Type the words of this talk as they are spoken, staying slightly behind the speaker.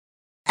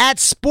At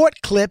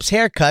Sport Clips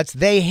Haircuts,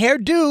 they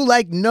hairdo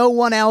like no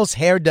one else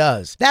hair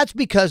does. That's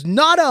because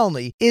not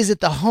only is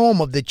it the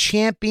home of the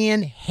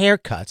champion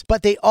haircuts,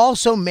 but they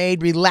also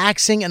made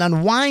relaxing and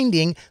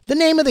unwinding the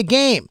name of the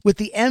game. With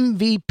the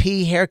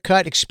MVP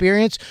haircut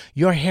experience,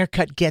 your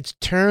haircut gets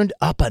turned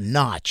up a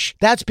notch.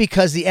 That's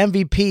because the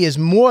MVP is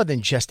more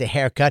than just a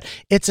haircut.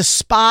 It's a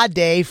spa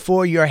day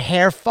for your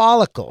hair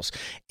follicles.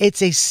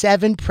 It's a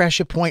 7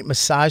 pressure point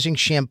massaging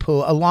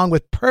shampoo along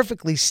with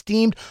perfectly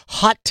steamed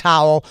hot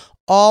towel,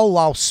 all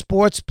while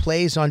sports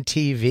plays on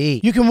TV.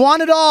 You can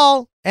want it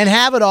all and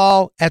have it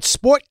all at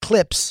Sport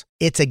Clips.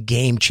 It's a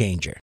game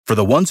changer. For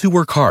the ones who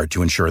work hard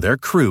to ensure their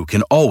crew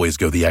can always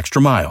go the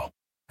extra mile,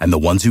 and the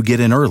ones who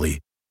get in early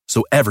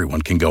so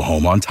everyone can go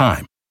home on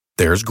time,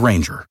 there's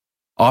Grainger,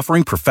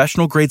 offering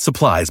professional-grade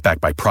supplies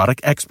backed by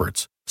product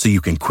experts so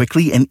you can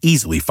quickly and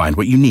easily find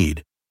what you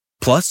need.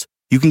 Plus,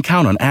 you can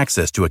count on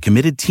access to a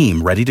committed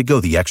team ready to go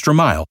the extra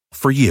mile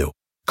for you.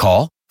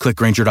 Call, click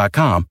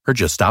Grainger.com, or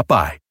just stop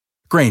by.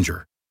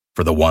 Grainger,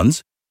 for the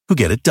ones who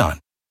get it done.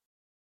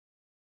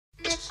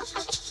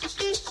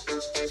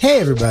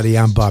 Hey everybody,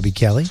 I'm Bobby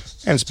Kelly.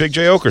 And it's Big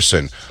J.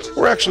 Okerson.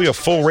 We're actually a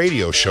full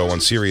radio show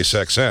on Sirius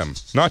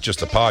XM, not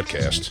just a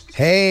podcast.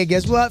 Hey,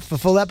 guess what? For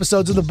full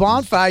episodes of The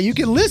Bonfire, you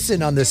can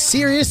listen on the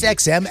Sirius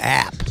XM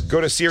app.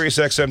 Go to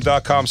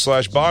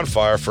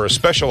SiriusXM.com/bonfire for a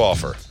special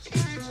offer.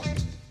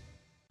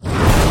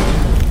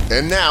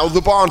 And now,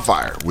 The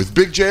Bonfire with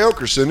Big J.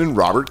 Okerson and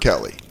Robert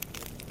Kelly.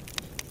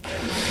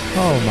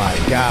 Oh my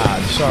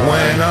God, sorry.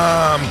 When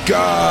I'm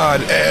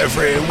God,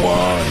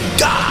 everyone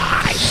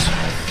dies.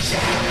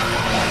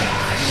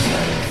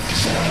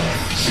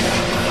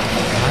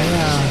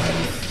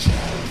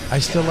 I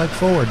still like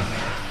Forward.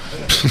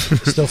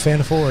 Still fan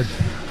of Forward.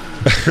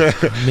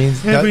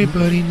 Means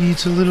Everybody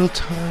needs a little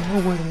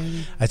time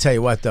away. I tell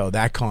you what, though,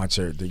 that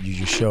concert that you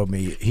just showed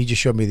me, he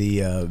just showed me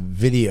the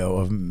video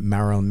of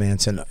Marilyn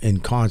Manson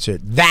in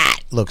concert. That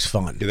looks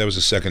fun. Yeah, that was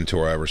the second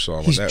tour I ever saw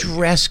him. He's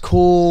dressed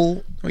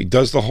cool. He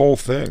does the whole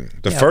thing.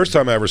 The first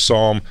time I ever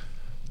saw him,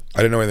 I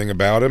didn't know anything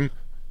about him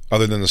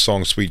other than the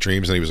song Sweet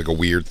Dreams, and he was like a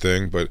weird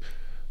thing, but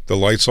the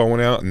lights all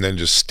went out, and then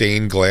just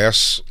stained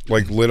glass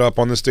like lit up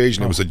on the stage,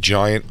 and it was a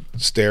giant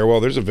stairwell.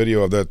 There's a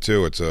video of that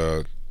too. It's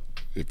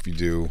if you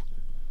do,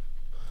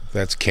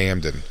 that's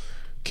Camden,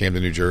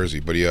 New Jersey.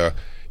 But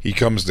he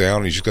comes down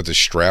and he's just got the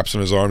straps on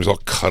his arms, all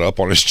cut up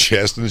on his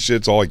chest and shit.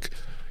 It's all like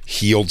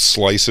healed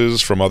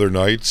slices from other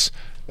nights,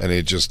 and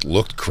it just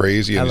looked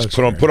crazy. And just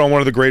put on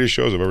one of the greatest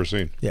shows I've ever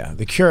seen. Yeah,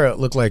 The Cure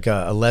looked like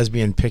a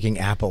lesbian picking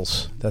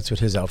apples. That's what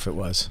his outfit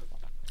was.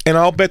 And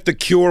I'll bet The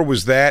Cure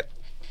was that.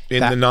 In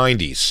the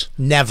 90s.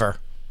 Never.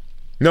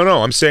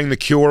 No, I'm saying The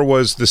Cure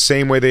was the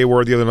same way they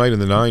were the other night in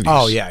the 90s.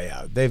 Oh,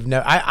 yeah. They've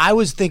never. I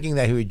was thinking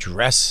that he would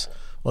dress,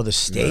 well, the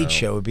stage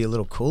show would be a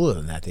little cooler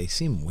than that. They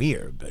seem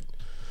weird, but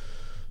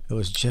it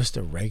was just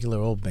a regular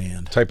old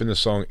band. Type in the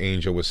song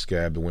Angel with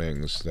Scabbed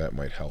Wings. That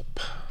might help.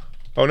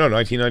 Oh, no,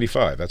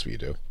 1995. That's what you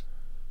do.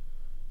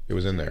 It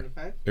was in there.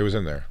 It was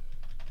in there.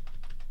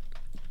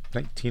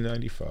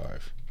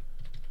 1995.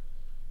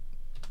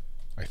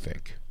 I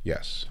think.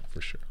 Yes,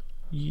 for sure.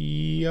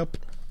 Yep.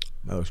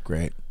 That was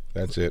great.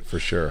 That's it for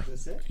sure.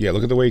 Yeah,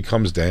 look at the way he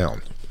comes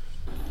down.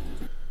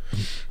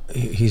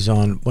 He's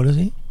on, what is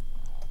he?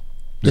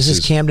 This is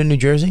Camden, New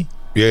Jersey?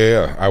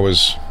 Yeah. I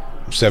was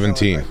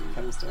 17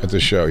 at the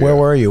show. Where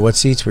were you? What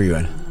seats were you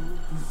in?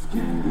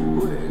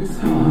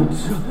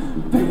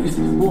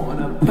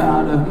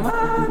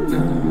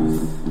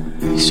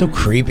 He's so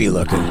creepy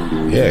looking.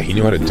 Yeah, he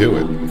knew how to do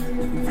it.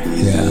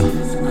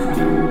 Yeah.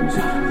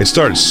 It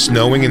started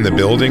snowing in the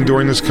building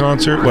during this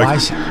concert.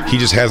 Like he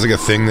just has like a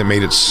thing that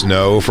made it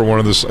snow for one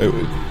of the.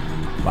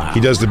 Wow.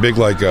 He does the big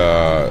like.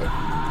 Yeah,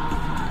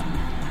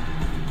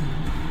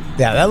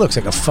 that looks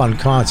like a fun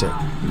concert.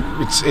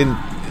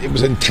 It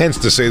was intense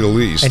to say the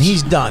least. And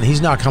he's done. He's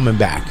not coming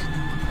back.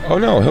 Oh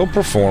no, he'll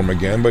perform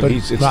again, but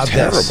it's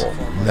terrible. This.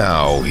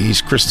 No,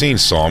 Christine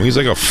saw him. He's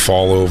like a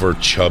fall over,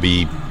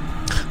 chubby.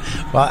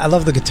 Well, I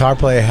love the guitar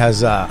player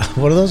has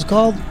what are those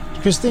called,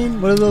 Christine?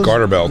 What are those?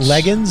 Garter belts.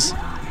 Leggings.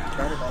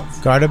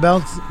 Garter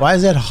belts? Why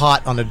is that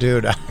hot on a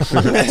dude?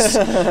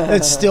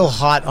 It's still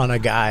hot on a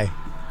guy.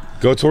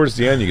 Go towards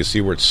the end, you can see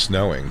where it's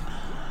snowing.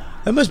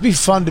 It must be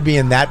fun to be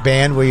in that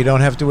band where you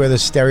don't have to wear the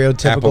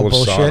stereotypical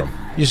bullshit. Sodom.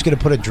 You're just going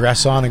to put a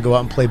dress on and go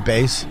out and play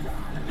bass.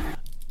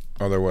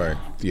 Other way.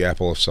 The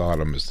Apple of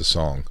Sodom is the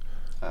song.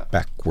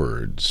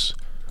 Backwards.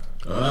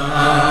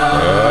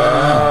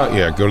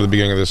 Yeah, go to the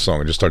beginning of this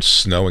song. It just starts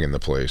snowing in the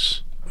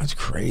place. That's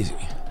crazy.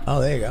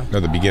 Oh, there you go. No,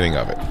 the beginning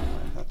of it.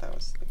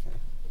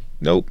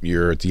 Nope,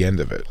 you're at the end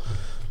of it.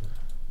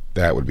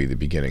 That would be the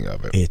beginning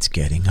of it. It's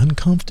getting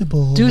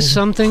uncomfortable. Do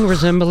something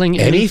resembling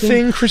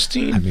anything,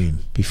 Christine? I mean,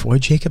 before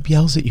Jacob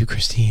yells at you,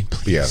 Christine,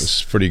 please. Yeah, this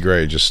is pretty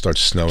great. It just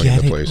starts snowing in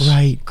the place. Get it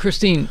right.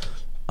 Christine.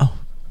 Oh.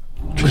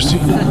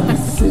 Christine.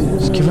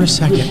 Just give her a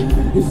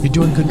second. You're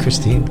doing good,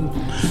 Christine.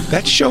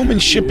 That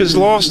showmanship is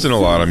lost in a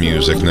lot of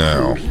music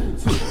now.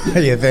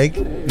 You think?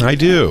 I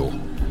do.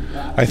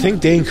 I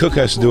think Dane Cook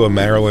has to do a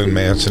Marilyn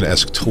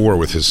Manson-esque tour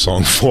with his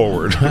song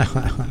Forward.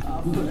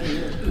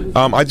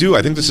 I do.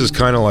 I think this is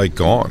kind of like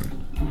gone.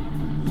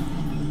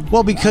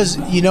 Well, because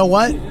you know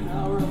what?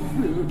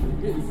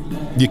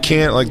 You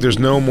can't, like, there's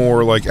no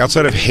more, like,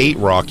 outside of hate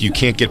rock, you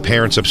can't get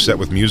parents upset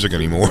with music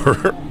anymore.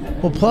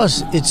 Well,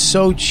 plus, it's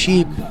so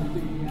cheap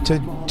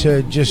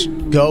to just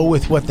go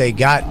with what they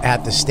got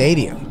at the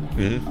stadium.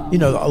 Mm-hmm. You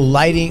know,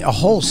 a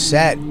whole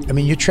set. I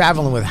mean, you're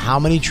traveling with how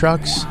many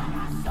trucks?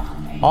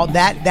 All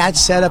that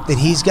setup that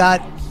he's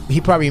got, he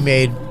probably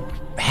made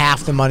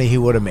half the money he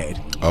would have made.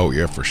 Oh,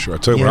 yeah, for sure. I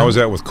tell you, when I was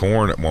out with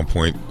Korn at one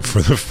point,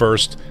 for the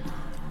first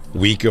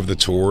week of the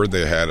tour,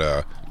 they had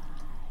a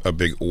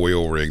big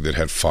oil rig that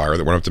had fire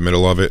that went up the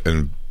middle of it,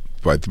 and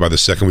by the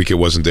second week it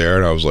wasn't there,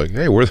 and I was like,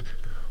 hey, where'd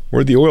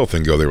the oil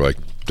thing go? They were like,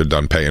 they're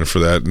done paying for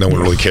that. No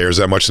one really cares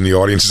that much in the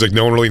audience. It's like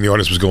no one really in the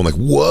audience was going like,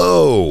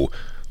 whoa.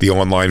 The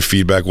online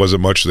feedback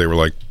wasn't much, so they were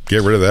like,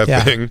 get rid of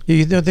that thing.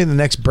 You don't think the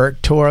next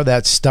Burt tour,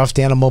 that stuffed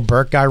animal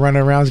Burt guy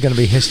running around, is going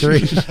to be history?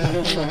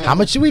 How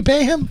much did we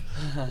pay him?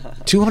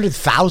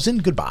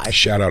 $200,000? Goodbye.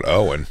 Shout out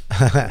Owen.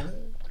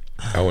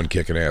 Owen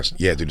kicking ass.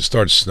 Yeah, dude, it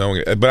started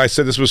snowing. But I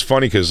said this was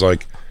funny because,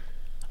 like,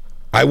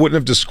 I wouldn't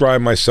have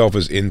described myself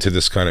as into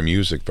this kind of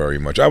music very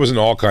much. I was in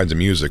all kinds of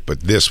music,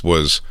 but this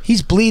was...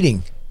 He's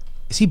bleeding.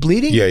 Is he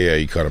bleeding? Yeah,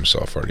 he cut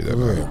himself already that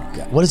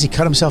night. What, does he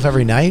cut himself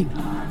every night?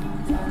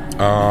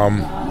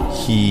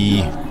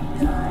 He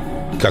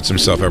cuts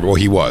himself every... Well,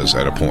 he was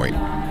at a point.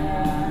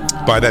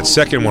 By that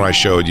second one I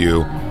showed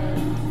you,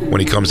 when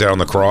he comes out on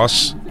the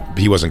cross,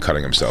 he wasn't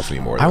cutting himself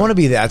anymore. I want to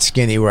be that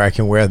skinny where I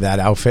can wear that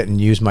outfit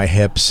and use my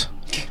hips.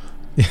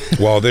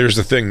 Well, there's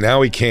the thing.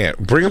 Now he can't.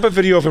 Bring up a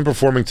video of him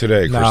performing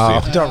today, Christine.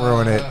 No, don't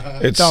ruin it.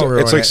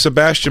 It's like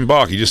Sebastian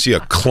Bach. You just see a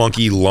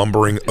clunky,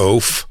 lumbering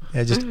oaf.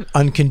 Yeah, just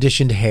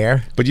unconditioned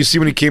hair. But you see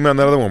when he came out in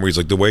that other one where he's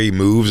like, the way he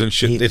moves and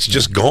shit, it's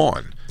just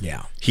gone.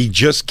 Yeah. He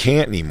just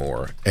can't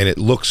anymore. And it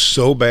looks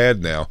so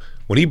bad now.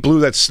 When he blew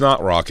that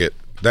snot rocket,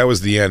 that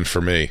was the end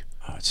for me.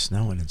 Oh, it's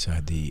snowing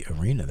inside the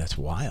arena. That's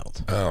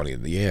wild. Oh,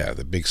 yeah,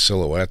 the big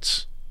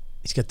silhouettes.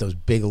 He's got those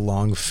big,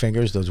 long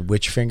fingers, those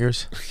witch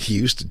fingers. He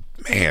used to,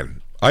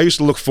 man, I used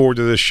to look forward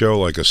to this show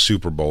like a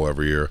Super Bowl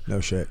every year.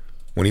 No shit.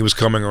 When he was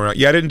coming around.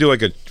 Yeah, I didn't do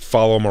like a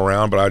follow him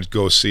around, but I'd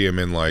go see him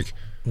in like...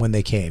 When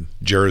they came.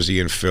 Jersey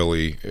and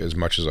Philly as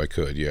much as I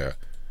could, yeah.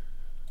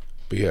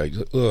 But yeah,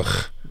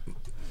 ugh.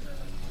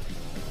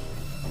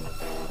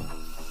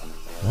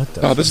 What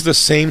the... Oh, this is the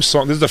same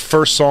song. This is the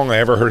first song I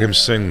ever heard him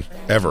sing,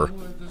 ever.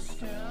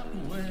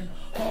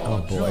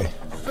 Oh, boy.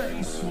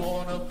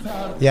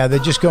 Yeah, they're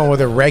just going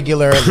with a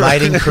regular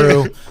lighting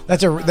crew.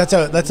 That's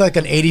like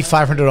an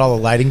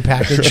 $8,500 lighting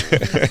package.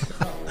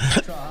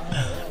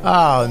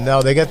 Oh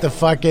no, they got the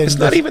fucking. It's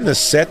not even the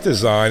set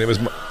design. It was.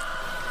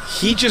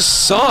 He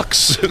just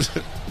sucks.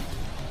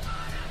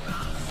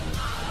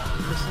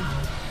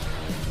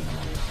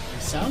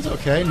 Sounds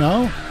okay.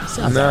 No,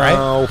 sounds all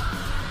right.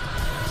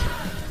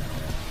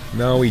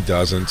 No, he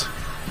doesn't.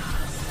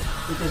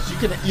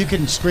 Because you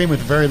can scream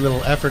with very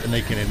little effort and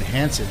they can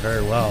enhance it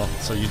very well,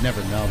 so you'd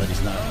never know that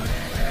he's not.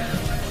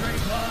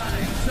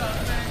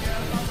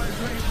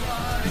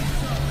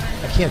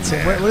 I can't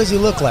say. What does he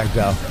look like,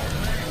 though?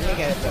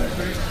 Yeah,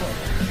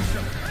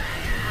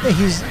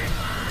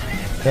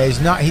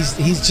 he's not.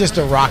 He's just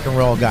a rock and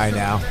roll guy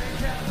now.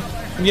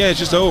 Yeah, it's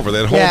just over.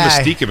 That whole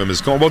mystique of him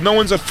is gone. Well, no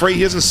one's afraid.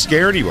 He doesn't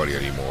scare anybody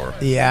anymore.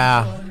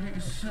 Yeah,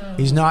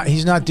 he's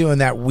not doing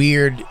that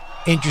weird,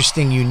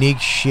 interesting, unique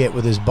shit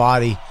with his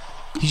body.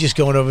 He's just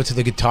going over to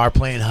the guitar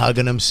playing,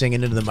 hugging him,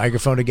 singing into the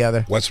microphone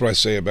together. That's what I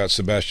say about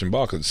Sebastian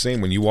Bach. It's the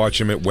same when you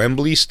watch him at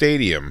Wembley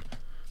Stadium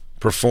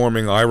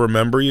performing "I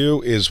Remember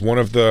You" is one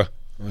of the.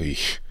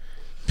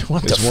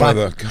 What the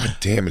fuck? God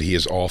damn it, he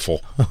is awful.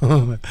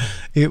 What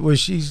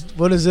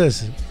is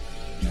this?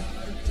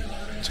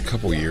 It's a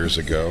couple years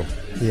ago.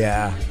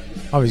 Yeah.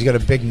 Oh, he's got a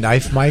big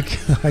knife mic.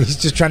 He's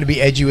just trying to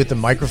be edgy with the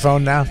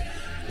microphone now.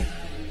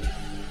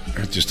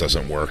 It just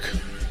doesn't work.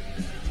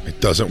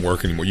 It doesn't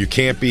work anymore. You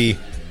can't be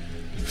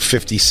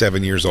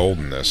 57 years old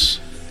in this.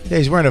 Yeah,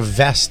 he's wearing a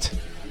vest.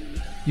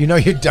 You know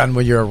you're done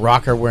when you're a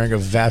rocker wearing a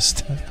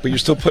vest. But you're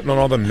still putting on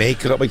all the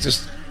makeup. Like,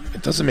 just,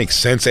 it doesn't make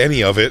sense,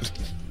 any of it.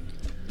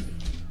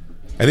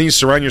 And then you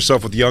surround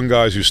yourself with young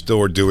guys who still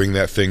are doing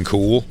that thing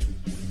cool.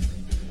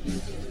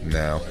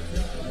 No.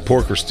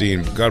 Poor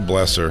Christine, God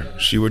bless her.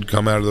 She would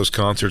come out of those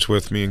concerts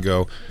with me and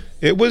go,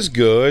 "It was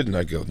good." And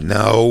I'd go,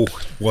 "No,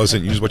 it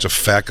wasn't. You just watch a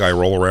fat guy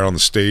roll around on the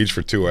stage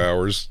for 2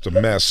 hours. It's a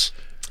mess."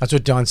 That's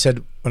what Dawn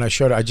said when I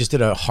showed her. I just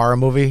did a horror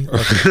movie.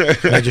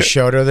 And I just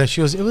showed her that.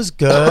 She goes, "It was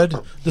good.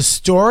 The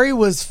story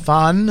was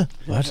fun."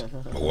 What?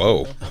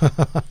 Whoa.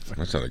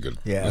 That's not a good,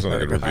 yeah, that's not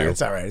a good review.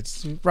 It's all right.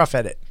 It's a rough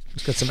edit.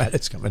 It's got some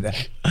edits coming down.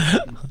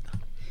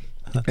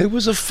 It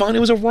was a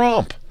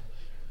romp.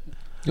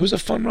 It was a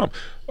fun romp.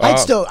 I'd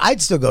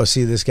still go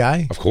see this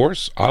guy. Of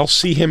course. I'll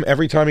see him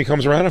every time he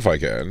comes around if I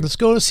can. Let's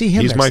go to see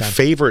him. He's my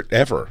favorite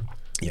ever.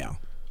 Yeah.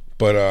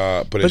 But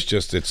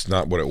it's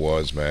not what it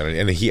was, man.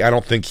 And I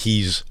don't think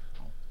he's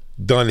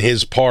done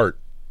his part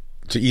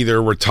to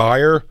either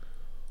retire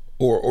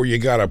or you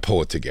got to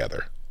pull it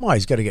together. Well,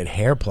 he's got to get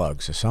hair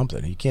plugs or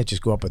something. He can't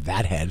just go up with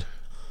that head.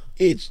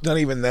 It's not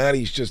even that.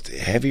 He's just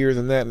heavier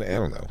than that. I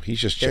don't know. He's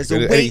just... There's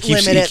a weight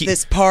limit at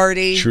this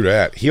party. True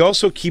that. He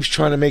also keeps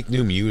trying to make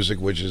new music,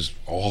 which is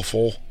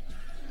awful.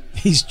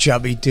 He's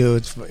chubby, too.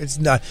 It's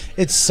not...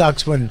 It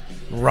sucks when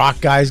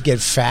rock guys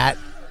get fat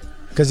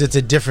because it's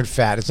a different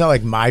fat. It's not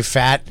like my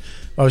fat.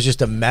 I was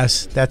just a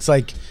mess. That's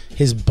like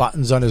his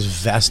buttons on his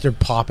vest are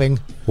popping.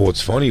 Well,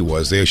 what's funny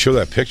was they show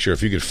that picture,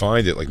 if you could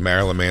find it, like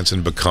Marilyn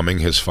Manson becoming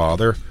his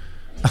father.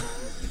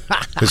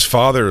 His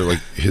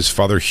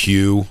father,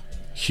 Hugh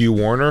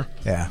Warner.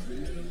 Yeah.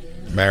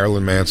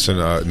 Marilyn Manson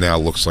now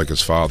looks like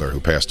his father, who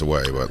passed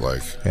away, but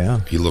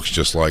he looks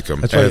just like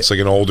him. And it's like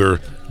an older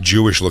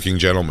Jewish-looking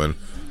gentleman.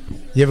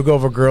 You ever go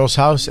over a girl's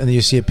house and then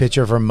you see a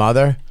picture of her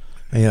mother,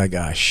 and you're like,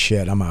 "Ah,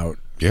 shit, I'm out."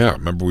 Yeah,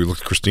 remember we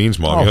looked at Christine's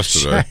mom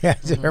yesterday.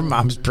 Her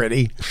mom's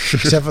pretty,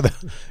 except for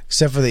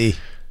the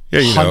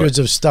hundreds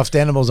of stuffed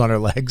animals on her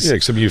legs. Yeah,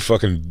 except you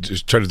fucking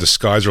just try to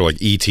disguise her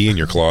like E.T. in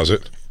your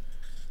closet.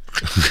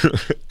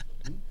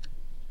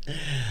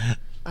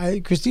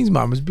 Christine's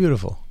mom was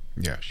beautiful.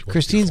 Yeah, she was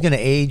Christine's going to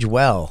age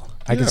well.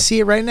 I can see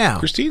it right now.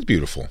 Christine's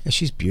beautiful. Yeah,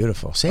 she's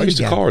beautiful. I used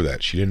to call her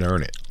that. She didn't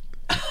earn it.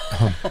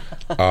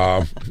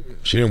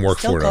 She didn't work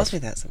for it enough. Still calls me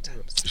that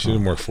sometimes. She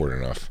didn't work for it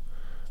enough.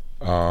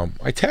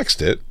 I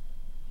text it.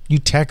 You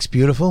text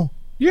beautiful?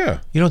 Yeah.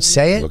 You don't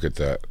say it? Look at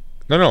that.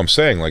 No, I'm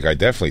saying like I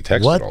definitely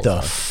text it all the time.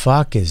 What the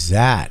fuck is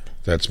that?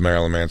 That's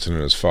Marilyn Manson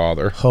and his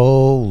father.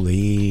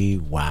 Holy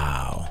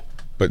wow.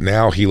 But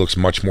now he looks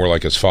much more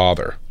like his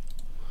father.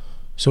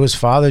 So his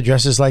father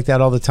dresses like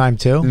that all the time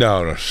too?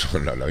 No.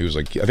 He was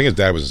like, I think his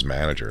dad was his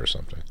manager or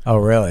something. Oh,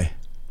 really?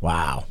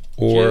 Wow.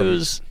 Or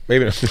Jews.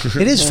 maybe.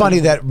 It is funny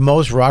that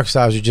most rock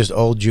stars are just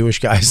old Jewish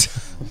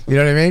guys. You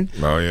know what I mean?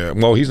 Oh yeah.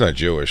 Well, he's not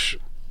Jewish,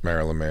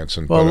 Marilyn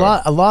Manson. Well,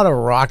 but, a lot of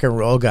rock and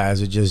roll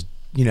guys are just,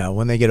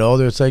 when they get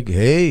older, it's like,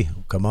 hey,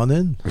 come on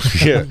in.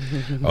 Yeah.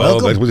 Oh,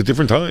 that was a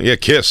different time. Yeah,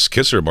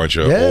 Kiss are a bunch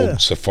of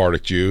old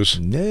Sephardic Jews.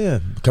 Yeah,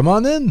 come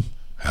on in.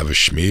 Have a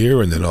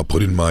schmear, and then I'll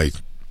put in my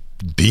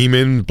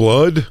demon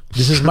blood.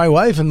 This is my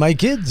wife and my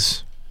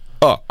kids.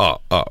 How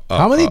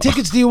many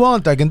tickets do you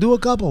want? I can do a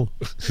couple.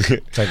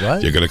 It's like,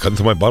 what? You're going to come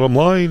to my bottom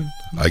line.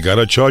 I got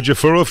to charge you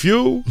for a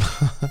few.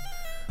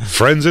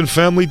 Friends and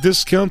family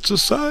discounts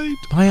aside.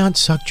 My aunt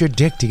sucked your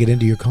dick to get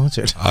into your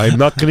concert. I'm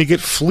not going to get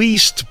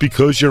fleeced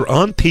because your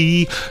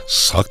auntie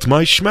sucked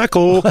my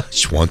schmeckle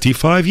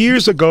 25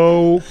 years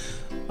ago.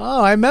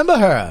 Oh, I remember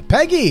her.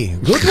 Peggy.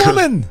 Good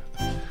woman.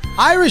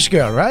 Irish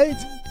girl, right?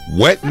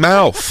 Wet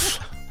mouth.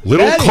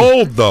 Little Daddy.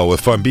 cold, though,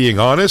 if I'm being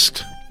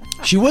honest.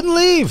 She wouldn't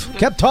leave.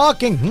 Kept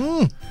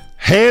talking.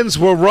 Hands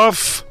were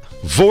rough.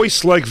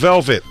 Voice like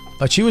velvet.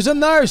 But she was a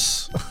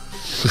nurse.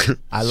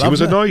 I love She was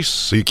her. a nurse,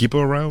 so you keep her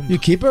around. You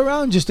keep her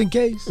around just in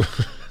case.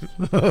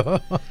 I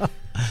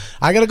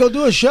gotta go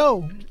do a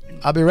show.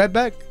 I'll be right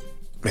back.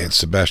 Man,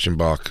 Sebastian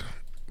Bach.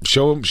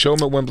 Show him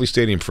at Wembley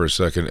Stadium for a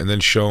second, and then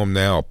show him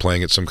now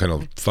playing at some kind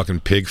of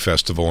fucking pig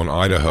festival in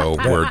Idaho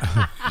where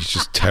he's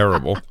just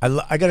terrible.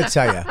 I gotta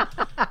tell you,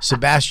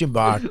 Sebastian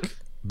Bach,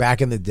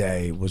 back in the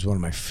day, was one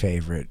of my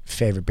favorite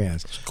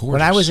bands.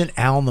 When I was in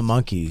Al and the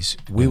Monkeys,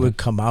 we would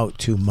come out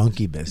to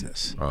Monkey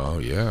Business. Oh,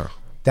 yeah.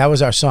 That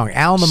was our song.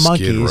 Al and the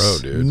Skid Monkeys, Row,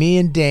 dude. me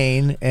and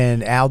Dane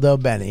and Aldo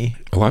Benny.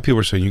 A lot of people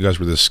are saying you guys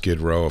were the Skid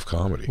Row of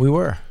comedy. We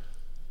were.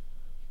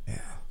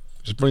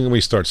 Just bring him when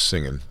he starts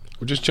singing.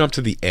 Or just jump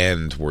to the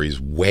end where he's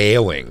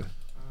wailing.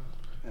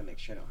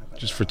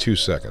 Just for 2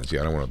 seconds.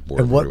 Yeah, I don't want to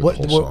bore everybody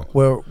with the whole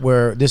song.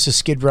 Where this is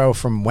Skid Row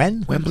from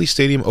when? Wembley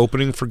Stadium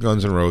opening for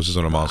Guns N' Roses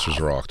on a Monsters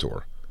of Rock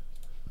tour.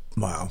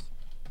 Wow.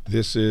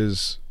 This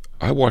is...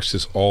 I watched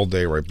this all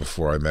day right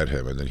before I met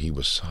him, and then he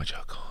was such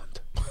a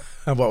cunt.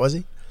 What was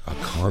he? A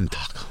cunt.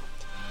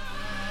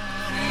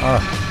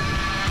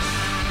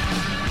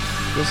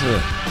 Listen to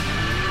it.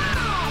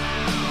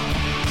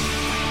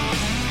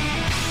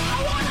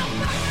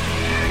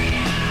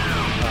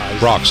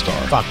 Rock star.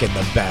 Fucking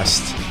the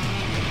best.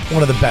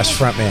 One of the best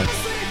frontmen.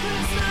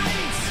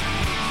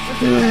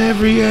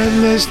 Every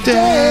endless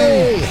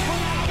day.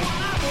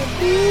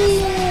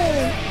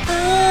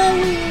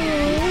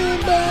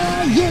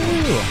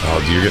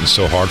 Oh, you're getting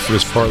so hard for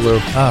this part, Lou.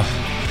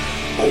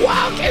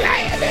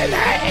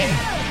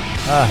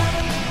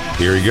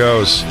 Here he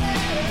goes.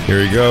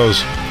 Here he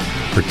goes.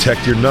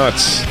 Protect your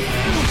nuts.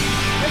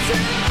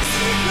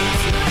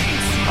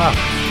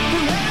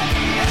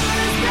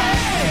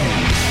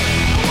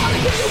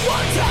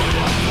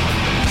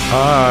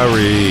 I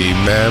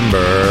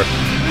remember.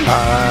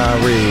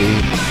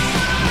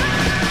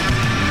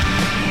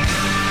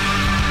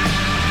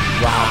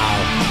 Wow.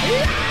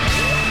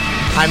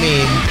 I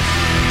mean,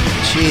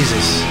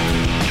 Jesus.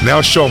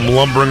 Now show him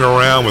lumbering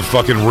around with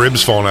fucking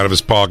ribs falling out of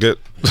his pocket.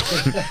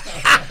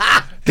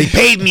 They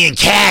paid me in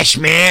cash,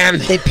 man.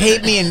 They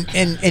paid me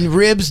in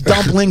ribs,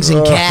 dumplings,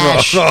 and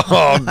cash.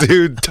 Oh,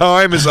 dude,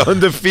 time is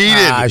undefeated.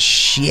 Ah,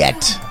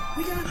 shit.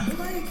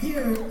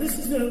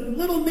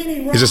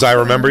 Is this I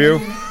Remember You?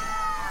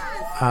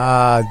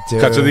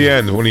 Dude. Cut to the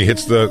end when he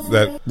hits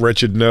that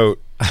wretched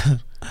note.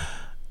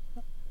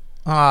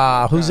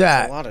 Who's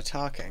that? A lot of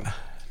talking.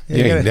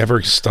 Yeah, he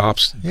never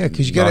stops. Yeah,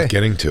 because you got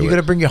getting to it. You got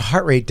to bring your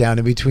heart rate down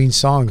in between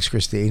songs,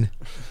 Christine.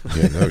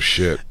 Yeah, no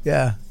shit.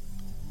 Yeah.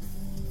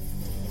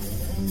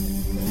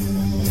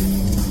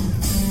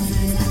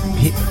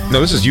 No,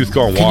 this is Youth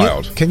Gone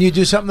Wild. Can you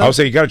do something? I would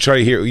say you got to try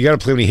to hear. You got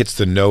to play when he hits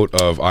the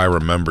note of "I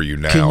Remember You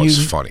Now."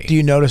 It's funny. Do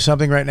you notice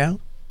something right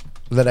now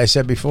that I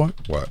said before?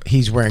 What?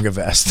 He's wearing a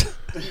vest.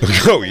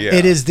 Oh yeah.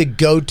 It is the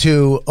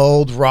go-to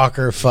old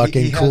rocker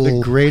fucking he cool. Had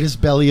the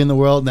greatest belly in the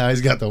world. Now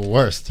he's got the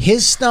worst.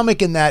 His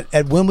stomach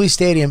at Wembley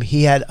Stadium,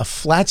 he had a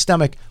flat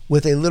stomach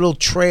with a little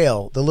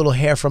trail, the little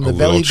hair from the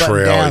belly button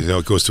trail, down. You know,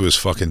 it goes to his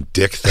fucking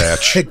dick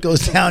thatch. It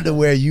goes down to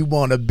where you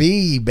want to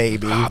be,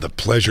 baby. The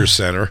pleasure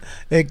center.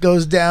 It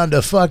goes down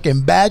to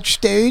fucking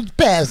backstage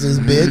passes,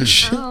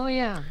 bitch. Oh,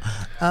 yeah.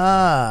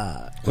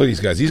 Look at these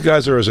guys. These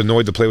guys are as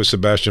annoyed to play with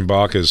Sebastian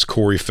Bach as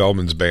Corey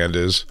Feldman's band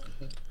is.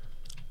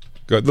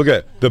 Good. Look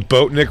at the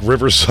Boatnick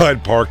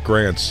Riverside Park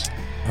Grants.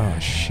 Oh,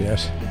 shit.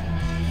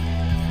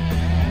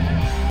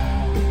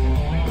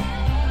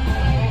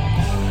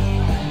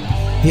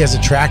 He has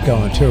a track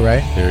going too, right?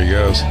 Here he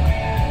goes.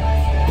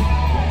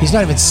 He's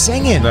not even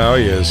singing. No,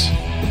 he is.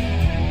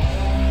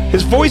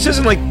 His voice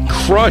isn't like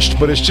crushed,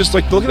 but it's just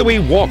like, look at the way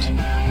he walks.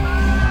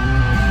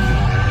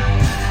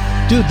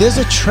 Dude, there's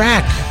a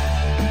track.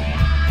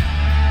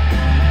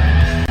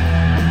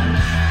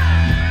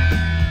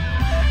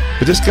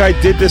 But this guy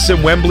did this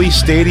at Wembley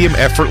Stadium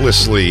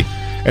effortlessly,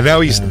 and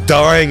now he's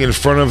dying in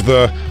front of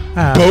the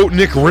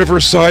Boatnick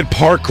Riverside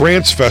Park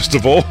Grants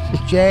Festival.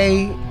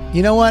 Jay,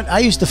 you know what? I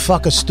used to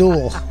fuck a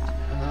stool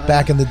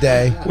back in the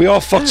day. We all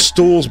fucked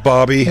stools,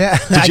 Bobby. Yeah,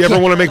 Did you ever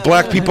want to make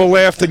black people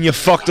laugh? Then you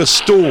fucked a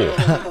stool.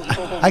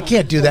 I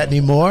can't do that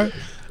anymore.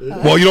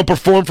 Well, you don't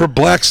perform for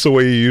blacks the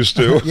way you used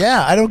to.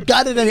 Yeah, I don't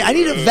got it. I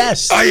need a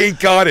vest. I ain't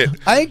got it.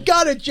 I ain't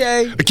got it,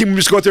 Jay. I can't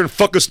just go out there and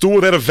fuck a stool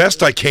without a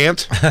vest. I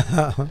can't.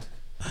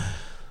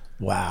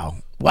 Wow.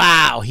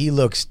 Wow, he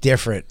looks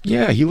different.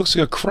 Yeah, he looks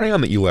like a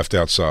crayon that you left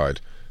outside.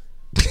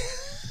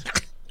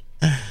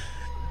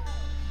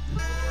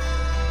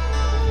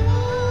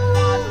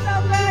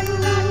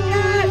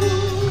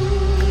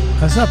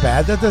 That's not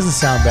bad. That doesn't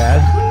sound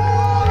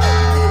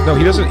bad. No,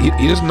 he doesn't.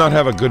 He does not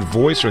have a good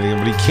voice or anything,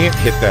 but he can't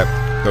hit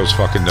those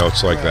fucking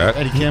notes like that.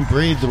 And he can't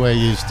breathe the way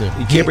he used to.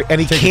 He can't,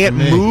 and he can't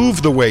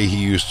move the way he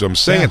used to. I'm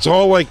saying it's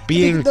all like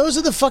being. Those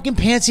are the fucking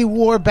pants he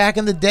wore back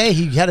in the day.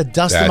 He had to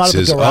dust them out of the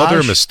garage. That's his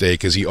other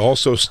mistake. Is he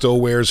also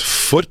still wears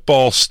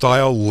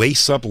football-style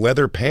lace-up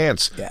leather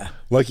pants? Yeah,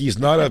 like he's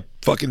not a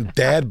fucking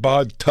dad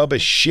bod tub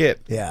of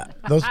shit. Yeah,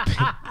 those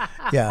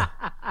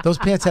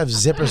pants have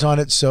zippers on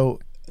it, so.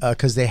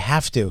 Because they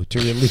have to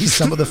release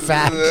some of the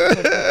fat.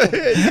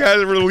 You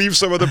gotta relieve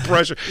some of the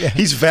pressure. Yeah.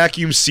 He's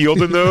vacuum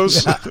sealed in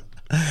those. Yeah.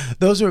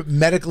 Those are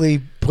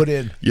medically put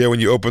in. Yeah, when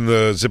you open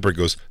the zipper, it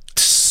goes.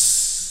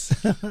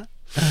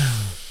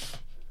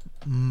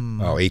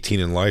 Oh, 18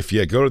 in life.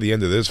 Yeah, go to the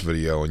end of this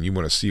video, and you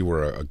want to see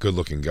where a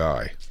good-looking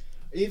guy.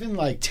 Even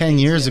like 10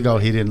 years ago,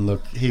 he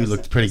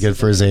looked pretty good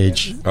for his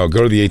age. Oh,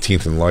 go to the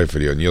 18th in life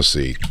video, and you'll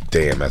see.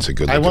 Damn, that's a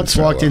good. I once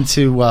walked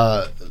into.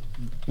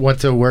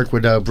 Went to work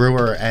with a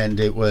brewer, and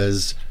it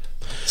was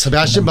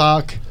Sebastian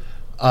Bach,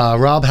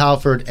 Rob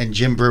Halford, and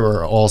Jim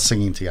Brewer all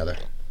singing together.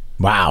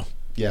 Wow.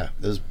 Yeah.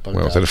 Was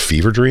that a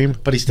fever dream?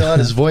 But he still had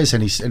his voice,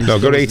 and no,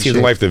 go to 18th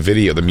in Life, the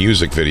video, the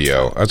music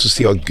video. I just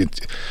see how good.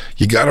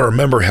 You got to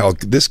remember how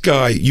this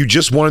guy, you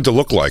just wanted to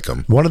look like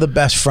him. One of the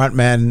best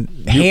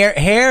frontmen.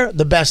 Hair,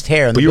 the best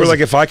hair. But you were like,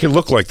 if I could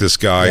look like this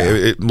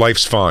guy,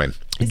 life's fine.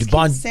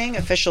 He's saying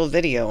official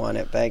video on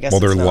it, but I guess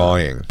they're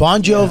lying.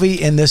 Bon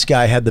Jovi and this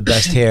guy had the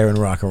best hair in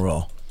rock and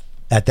roll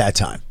at that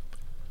time.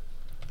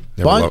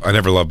 I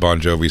never loved Bon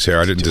Jovi's hair.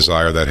 I didn't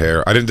desire that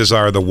hair. I didn't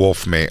desire the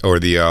wolf mane or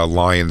the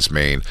lion's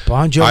mane.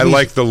 I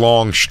like the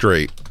long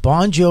straight.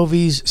 Bon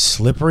Jovi's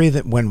slippery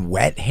that when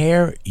wet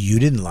hair you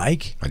didn't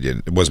like? I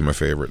didn't. It wasn't my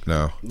favorite.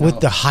 No. With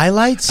the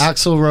highlights?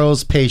 Axl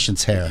Rose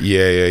Patience hair.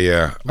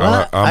 Yeah.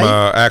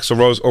 I'm Axl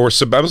Rose or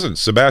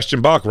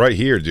Sebastian Bach right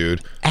here,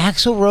 dude.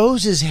 Axl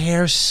Rose's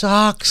hair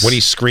sucks. When he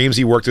screams,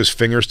 he worked his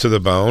fingers to the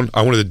bone.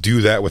 I wanted to do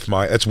that with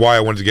that's why I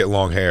wanted to get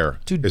long hair.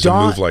 Dude, is a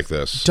move like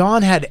this.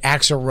 Dawn had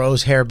Axl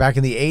Rose hair back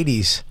in the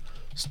 80s.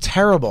 It's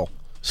terrible.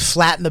 It was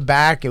flat in the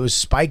back. It was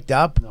spiked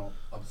up.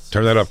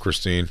 Turn that up,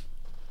 Christine.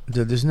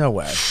 Dude, there's no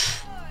way.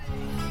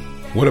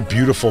 What a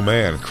beautiful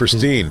man.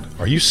 Christine,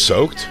 are you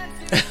soaked?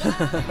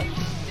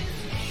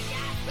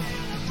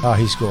 Oh,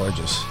 he's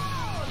gorgeous.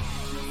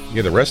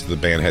 Yeah, the rest of the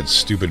band had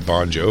stupid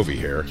Bon Jovi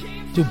hair.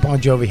 Dude,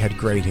 Bon Jovi had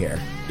great hair.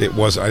 I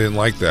didn't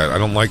like that. I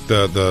don't like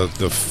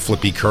the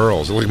flippy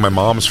curls. It looked like my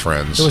mom's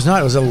friends. It was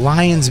not. It was a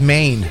lion's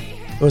mane.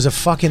 It was a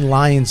fucking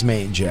lion's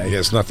mane, Jay. Yeah,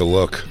 it's not the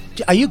look.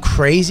 Are you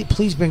crazy?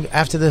 Please bring up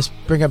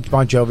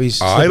Bon Jovi's.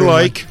 I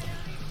like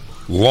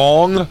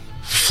long,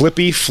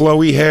 flippy,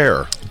 flowy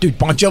hair. Dude,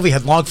 Bon Jovi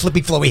had long,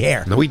 flippy, flowy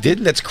hair. No, he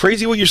didn't. That's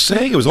crazy what you're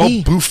saying. It was all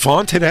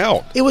bouffanted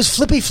out. It was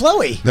flippy,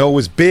 flowy. No, it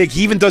was big.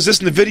 He even does this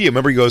in the video.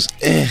 Remember, he goes,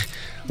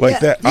 like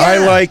that.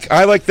 Yeah.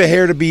 I like the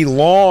hair to be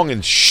long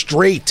and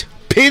straight.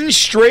 Pin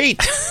straight.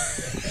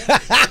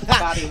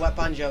 Bobby, what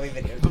Bon Jovi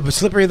video? But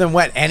slipperier than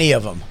wet, any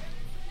of them.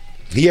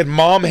 He had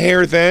mom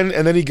hair then,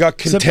 and then he got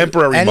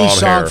contemporary mom hair. Any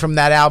song from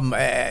that album,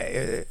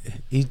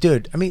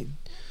 dude, I mean,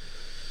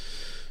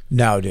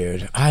 no,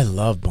 dude, I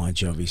love Bon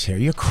Jovi's hair.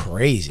 You're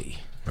crazy.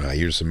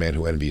 You're just a man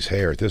who envies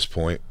hair at this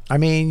point. I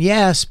mean,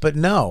 yes, but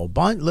no.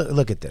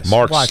 Look at this.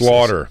 Mark Watch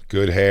Slaughter, this.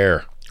 good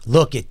hair.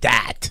 Look at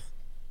that.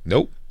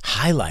 Nope.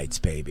 Highlights,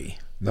 baby.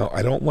 No,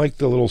 I don't like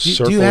the little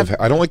circle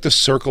I don't like the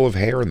circle of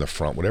hair in the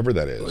front, whatever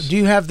that is. Do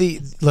you have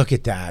the... Look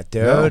at that,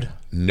 dude.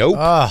 No. Nope.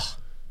 Are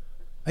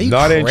you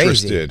not crazy?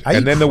 Interested. Are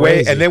and then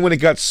crazy? and then when it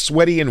got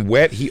sweaty and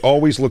wet, he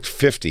always looked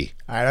 50.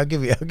 All right, I'll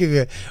give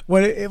you.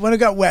 When it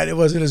got wet, it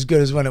wasn't as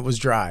good as when it was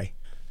dry.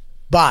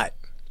 But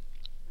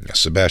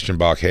Sebastian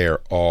Bach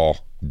hair all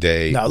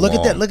day. No, look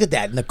long. at that. Look at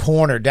that in the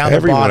corner down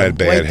Everyone the bottom. had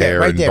bad hair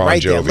right there, in Bon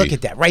right there. Jovi. Look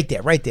at that, right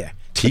there.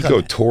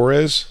 Tico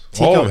Torres.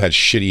 All of them had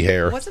shitty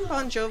hair. Wasn't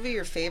Bon Jovi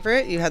your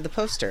favorite? You had the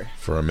poster.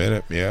 For a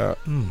minute, yeah.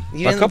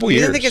 A couple years.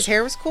 You didn't think his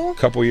hair was cool? A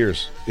couple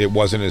years. It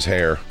wasn't his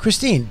hair.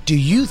 Christine, do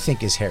you think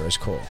his hair is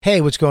cool?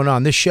 Hey, what's going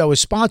on? This show is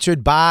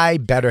sponsored by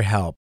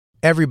BetterHelp.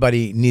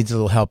 Everybody needs a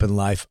little help in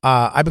life.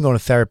 I've been going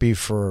to therapy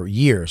for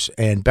years,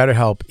 and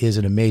BetterHelp is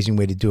an amazing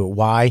way to do it.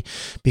 Why?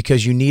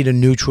 Because you need a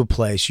neutral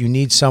place. You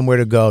need somewhere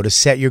to go to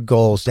set your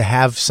goals, to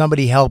have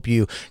somebody help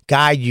you,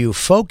 guide you,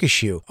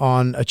 focus you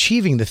on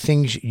achieving the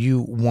things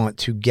you want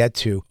to get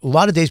to. A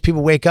lot of days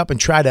people wake up and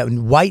try to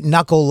white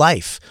knuckle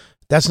life.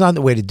 That's not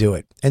the way to do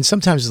it. And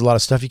sometimes there's a lot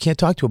of stuff you can't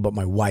talk to about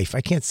my wife.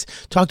 I can't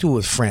talk to her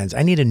with friends.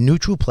 I need a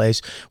neutral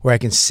place where I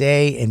can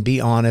say and be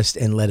honest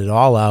and let it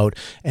all out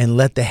and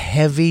let the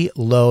heavy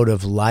load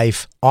of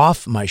life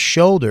off my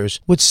shoulders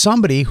with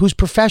somebody who's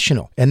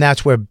professional. And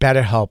that's where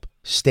BetterHelp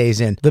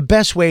stays in. The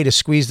best way to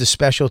squeeze the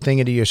special thing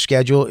into your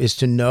schedule is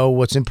to know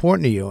what's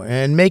important to you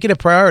and make it a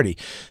priority.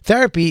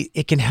 Therapy,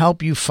 it can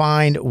help you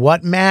find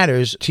what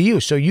matters to you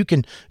so you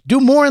can do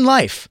more in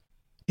life.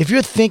 If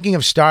you're thinking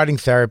of starting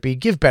therapy,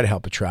 give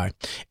BetterHelp a try.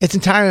 It's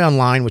entirely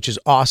online, which is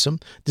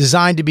awesome,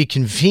 designed to be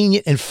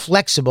convenient and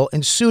flexible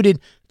and suited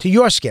to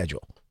your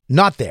schedule,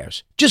 not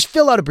theirs. Just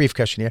fill out a brief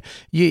questionnaire.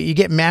 You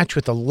get matched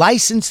with a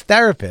licensed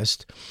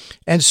therapist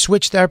and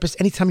switch therapists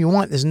anytime you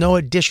want. There's no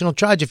additional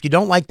charge. If you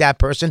don't like that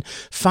person,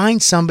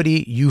 find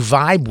somebody you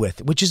vibe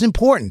with, which is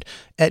important,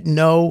 at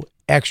no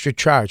extra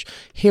charge.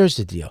 Here's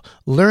the deal.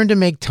 Learn to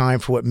make time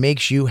for what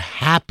makes you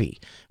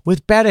happy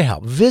with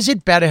BetterHelp.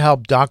 Visit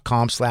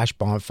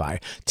BetterHelp.com/bonfire.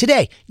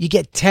 Today, you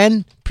get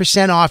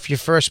 10% off your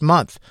first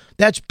month.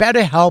 That's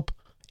BetterHelp,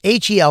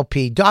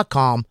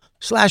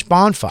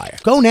 HELP.com/bonfire.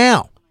 Go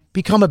now.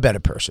 Become a better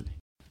person.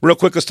 Real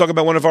quick, let's talk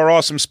about one of our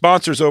awesome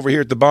sponsors over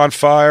here at the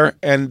Bonfire,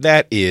 and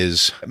that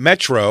is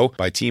Metro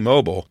by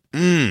T-Mobile.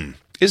 Isn't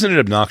it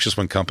obnoxious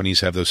when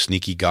companies have those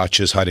sneaky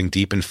gotchas hiding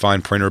deep in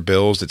fine printer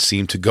bills that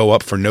seem to go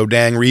up for no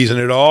dang reason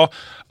at all?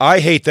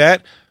 I hate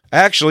that.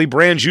 Actually,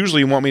 brands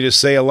usually want me to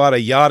say a lot of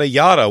yada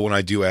yada when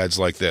I do ads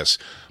like this.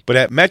 But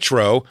at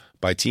Metro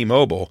by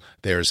T-Mobile,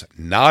 there's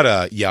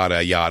nada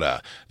yada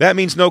yada. That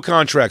means no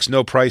contracts,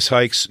 no price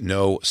hikes,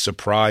 no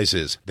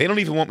surprises. They don't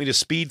even want me to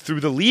speed through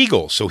the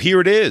legal, so here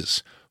it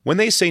is. When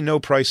they say no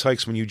price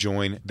hikes when you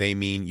join, they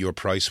mean your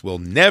price will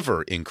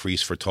never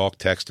increase for talk,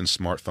 text, and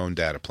smartphone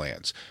data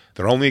plans.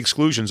 Their only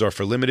exclusions are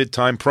for limited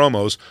time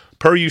promos,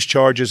 per-use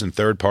charges, and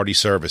third-party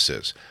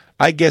services.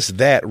 I guess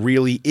that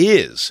really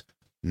is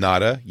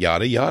nada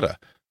yada yada.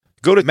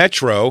 Go to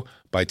Metro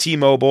by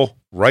T-Mobile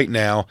right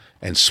now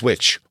and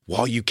switch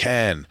while you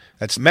can.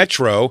 That's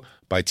Metro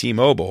by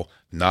T-Mobile,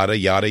 nada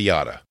yada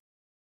yada.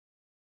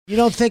 You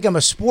don't think I'm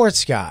a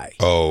sports guy.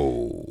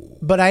 Oh.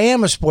 But I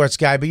am a sports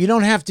guy, but you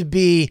don't have to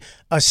be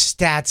a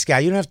stats guy.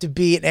 You don't have to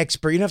be an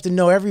expert. You don't have to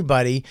know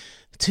everybody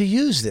to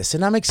use this.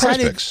 And I'm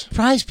excited.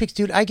 Prize Picks,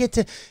 dude. I get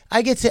to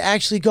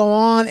actually go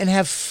on and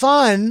have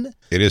fun.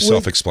 It is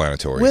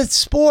self-explanatory. With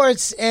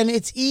sports, and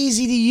it's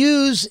easy to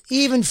use,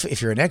 even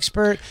if you're an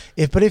expert.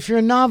 But if you're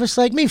a novice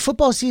like me,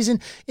 football season,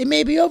 it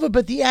may be over,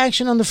 but the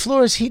action on the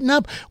floor is heating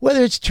up.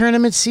 Whether it's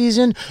tournament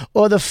season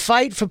or the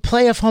fight for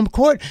playoff home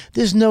court,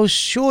 there's no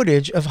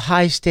shortage of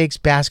high-stakes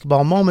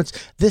basketball moments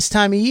this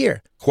time of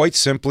year. Quite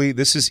simply,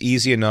 this is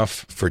easy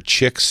enough for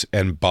Chicks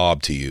and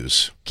Bob to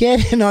use.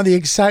 Get in on the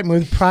excitement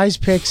with Prize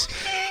Picks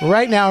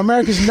right now,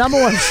 America's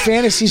 #1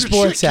 fantasy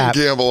sports app.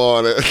 Gamble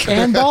on it.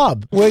 And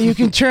Bob, where you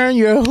can turn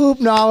your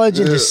hoop knowledge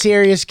into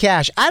serious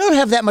cash. I don't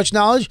have that much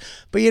knowledge,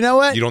 but you know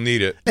what? You don't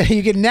need it.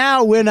 You can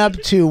now win up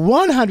to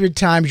 100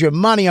 times your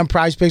money on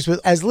Prize Picks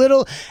with as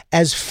little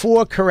as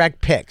 4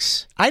 correct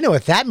picks. I know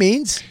what that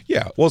means.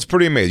 Yeah, well, it's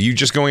pretty amazing. You're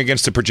just going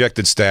against the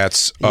projected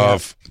stats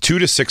of 2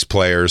 to 6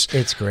 players.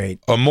 It's great.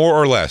 More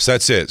or less,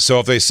 that's it. So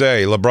if they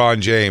say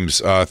LeBron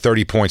James,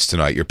 30 points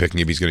tonight, you're picking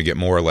if he's going to get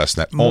more or less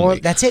than that. More,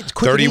 only. that's it.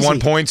 Quick 31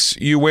 points,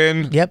 you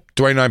win. Yep.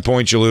 29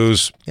 points, you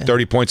lose.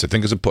 30 points, I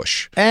think, is a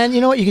push. And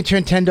you know what? You can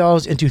turn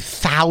 $10 into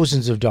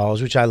thousands of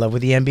dollars, which I love,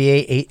 with the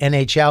NBA,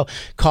 NHL,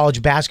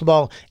 college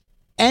basketball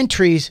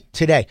entries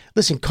today.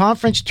 Listen,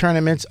 conference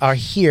tournaments are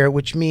here,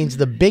 which means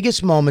the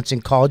biggest moments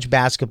in college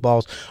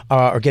basketballs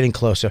are getting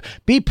closer.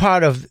 Be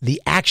part of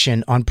the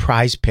action on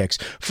Prize Picks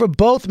for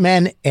both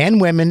men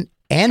and women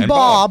and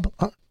Bob.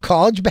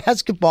 college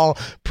basketball,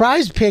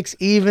 Prize Picks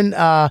even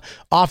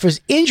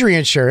offers injury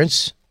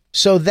insurance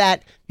so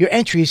that your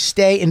entries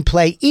stay in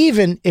play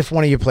even if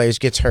one of your players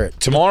gets hurt.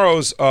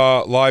 Tomorrow's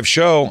live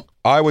show,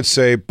 I would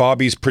say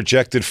Bobby's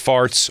projected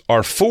farts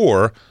are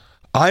 4.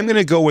 I'm going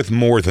to go with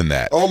more than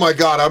that. Oh, my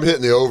God. I'm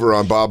hitting the over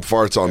on Bob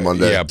Farts on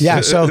Monday.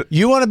 Yeah, so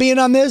you want to be in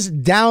on this?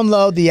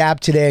 Download the app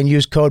today and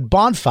use code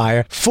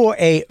BONFIRE for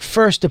a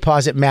first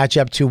deposit match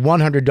up to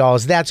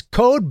 $100. That's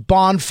code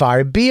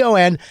BONFIRE,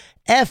 BONFIRE,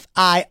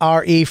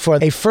 for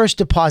a first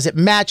deposit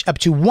match up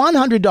to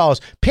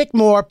 $100. Pick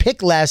more,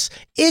 pick less.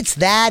 It's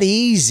that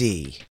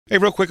easy. Hey,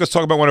 real quick, let's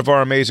talk about one of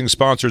our amazing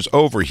sponsors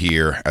over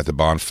here at the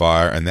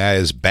Bonfire, and that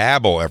is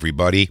Babbel,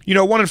 everybody. You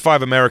know, 1 in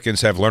 5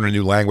 Americans have learned a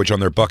new language on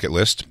their bucket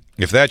list.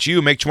 If that's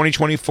you, make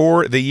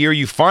 2024 the year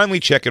you finally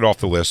check it off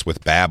the list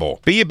with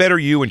Babbel. Be a better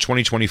you in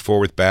 2024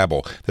 with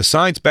Babbel, the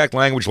science-backed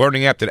language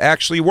learning app that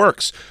actually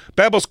works.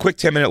 Babbel's quick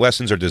 10-minute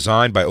lessons are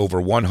designed by over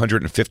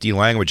 150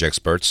 language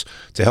experts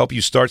to help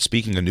you start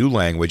speaking a new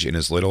language in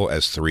as little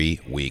as 3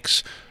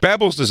 weeks.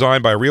 Babbel's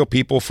designed by real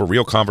people for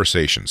real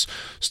conversations.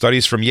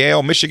 Studies from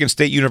Yale, Michigan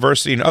State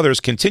University, and others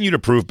continue to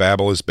prove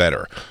Babbel is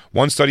better.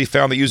 One study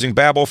found that using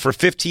Babbel for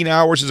 15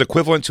 hours is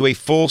equivalent to a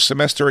full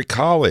semester at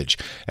college,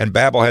 and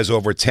Babbel has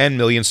over 10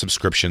 million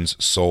subscriptions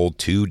sold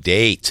to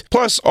date.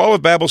 Plus, all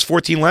of Babbel's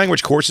 14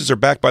 language courses are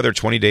backed by their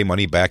 20-day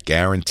money-back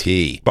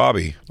guarantee.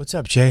 Bobby. What's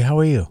up, Jay? How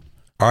are you?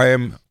 I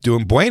am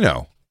doing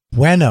bueno.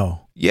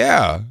 Bueno.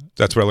 Yeah,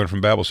 that's what I learned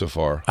from Babbel so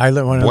far. I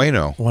learned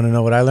bueno. Want to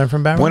know what I learned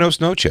from Babbel?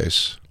 Buenos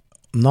noches.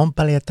 Non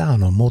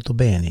parliamo molto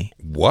bene.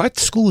 What?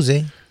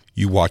 Scusi.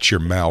 You watch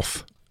your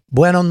mouth.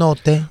 Buenos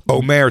notte.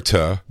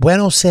 Omerta.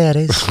 Buenos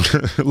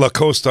Aires. La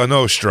Costa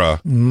Nostra.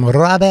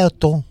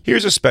 Roberto.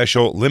 Here's a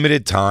special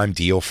limited time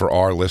deal for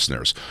our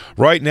listeners.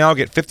 Right now,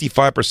 get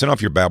 55% off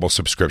your Babbel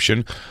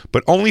subscription,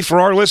 but only for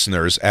our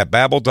listeners at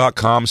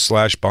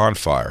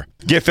babbel.com/bonfire.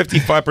 Get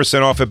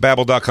 55% off at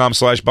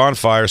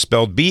babbel.com/bonfire,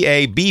 spelled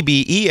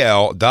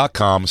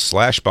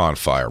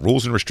BABBEL.com/bonfire.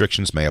 Rules and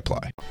restrictions may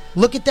apply.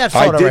 Look at that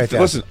photo right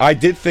there. Listen, I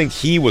did think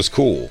he was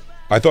cool.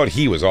 I thought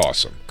he was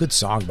awesome. Good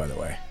song, by the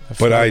way.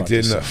 But I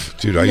didn't,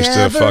 dude. I used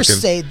to fucking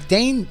say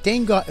Dane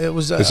got it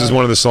was. This is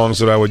one of the songs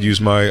that I would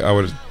use. I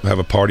would have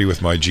a party with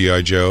my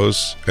GI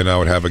Joes, and I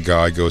would have a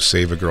guy go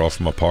save a girl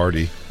from a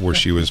party where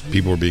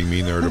people were being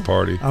mean there at a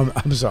party.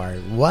 I'm sorry.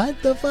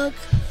 What the fuck?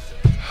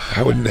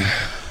 I wouldn't.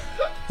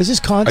 Is this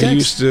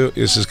context?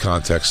 This is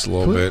context a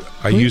little bit.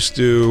 I used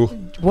to.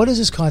 What is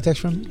this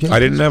context from? I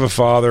didn't have a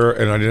father,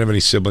 and I didn't have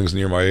any siblings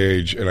near my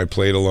age, and I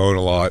played alone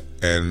a lot,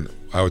 and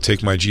I would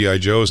take my G.I.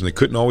 Joes, and they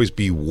couldn't always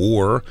be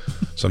war.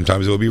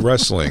 Sometimes it would be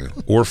wrestling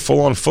or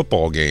full-on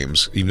football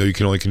games, even though you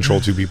can only control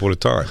 2 people at a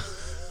time.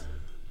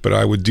 But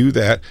I would do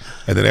that,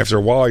 and then after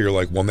a while, you're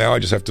like, well, now I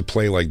just have to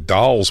play like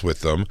dolls with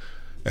them,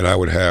 and I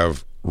would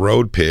have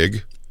Road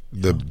Pig,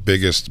 the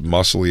biggest,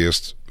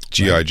 muscliest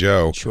G.I.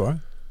 Joe,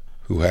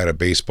 who had a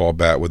baseball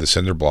bat with a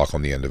cinder block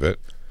on the end of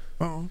it.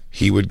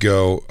 He would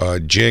go,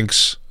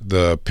 Jinx,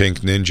 the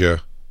pink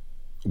ninja,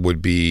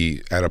 would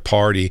be at a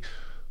party.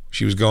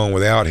 She was going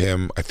without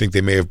him. I think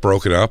they may have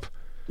broken up.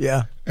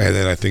 Yeah. And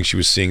then I think she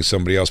was seeing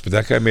somebody else. But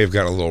that guy may have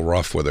gotten a little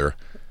rough with her.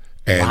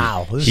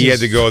 And he had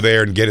to go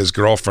there and get his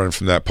girlfriend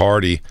from that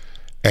party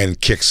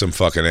and kick some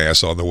fucking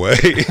ass on the way.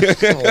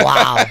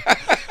 Wow.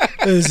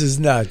 This is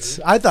nuts.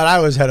 I thought I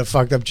had a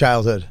fucked up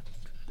childhood.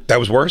 That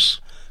was worse?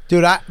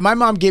 Dude, my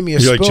mom gave me a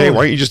spoon. You're like, Jay,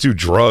 why don't you just do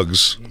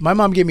drugs? My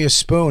mom gave me a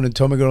spoon and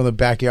told me to go to the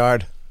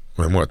backyard.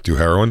 And what, do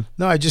heroin?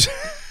 No, I just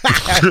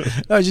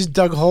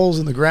dug holes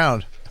in the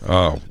ground.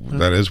 Oh,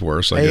 that is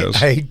worse, I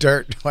guess. I ate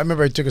dirt. I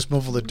remember I took a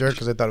spoonful of dirt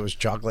because I thought it was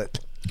chocolate.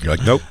 You're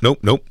like, nope.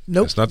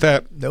 It's not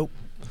that. Nope.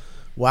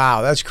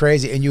 Wow, that's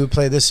crazy. And you would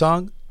play this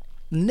song?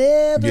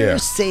 Never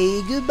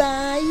say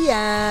goodbye.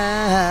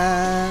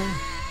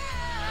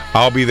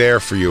 I'll Be There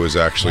For You is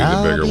actually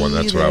the bigger one.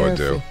 That's what I would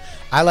do.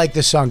 I like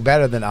this song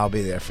better than I'll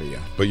Be There For You.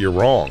 But you're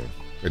wrong.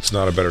 It's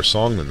not a better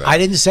song than that. I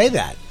didn't say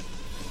that.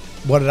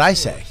 What did I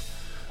say?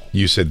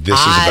 You said this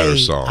is a better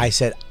song. I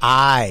said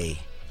I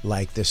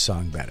like this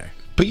song better.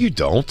 But you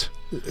don't.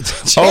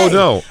 Jay, oh,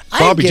 no.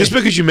 Bobby, just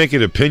because you make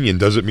an opinion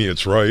doesn't mean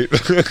it's right.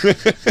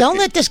 Don't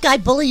let this guy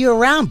bully you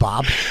around,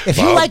 Bob. If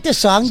you like the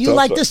song, you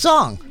like the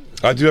song.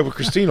 I do that with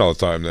Christine all the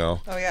time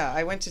now. Oh, yeah.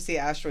 I went to see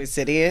Asteroid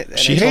City, and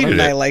she I told hated him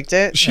it. I liked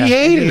it. She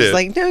hated it. He's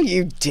like, no,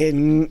 you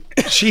didn't.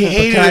 She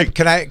hated it.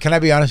 Can I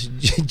be honest?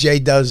 Jay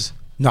does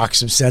knock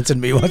some sense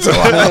into me once in a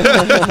while.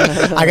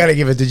 I got to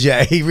give it to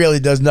Jay. He really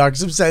does knock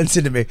some sense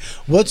into me.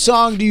 What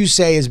song do you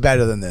say is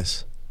better than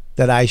this?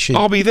 That I should...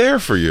 I'll Be There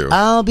For You.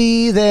 I'll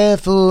be there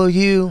for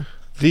you.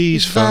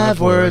 These 5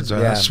 words,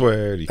 I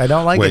swear to you. I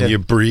don't like when it. you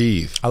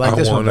breathe, I like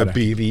this one want to better.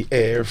 be the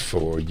air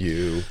for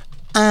you.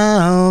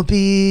 I'll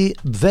be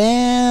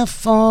there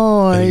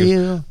for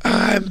you.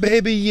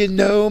 Baby, you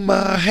know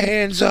my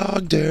hands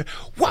are dirty.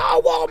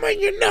 Wow, woman,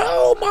 you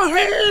know my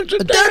hands are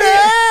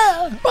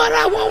dirty. But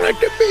I want it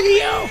to be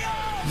your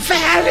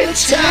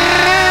Valentine.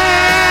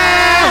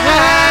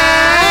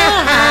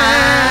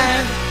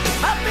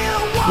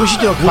 We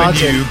should do a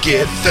concert. When you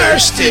get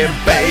thirsty,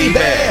 baby.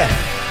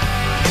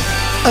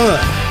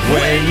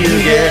 When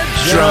you get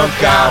drunk,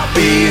 I'll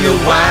be the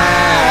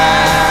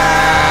wine.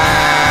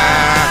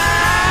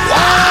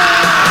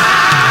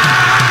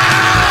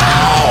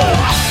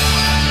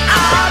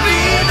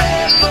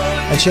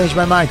 I changed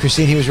my mind,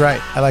 Christine. He was right.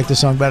 I like the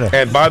song better.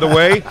 And by the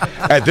way,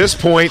 at this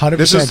point, 100%,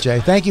 this is Jay.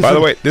 Thank you. By for,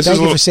 the way, this thank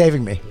is you for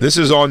saving me. This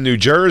is on New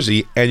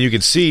Jersey, and you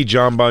can see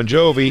John Bon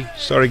Jovi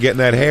started getting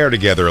that hair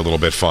together a little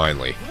bit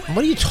finally. What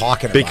are you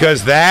talking about?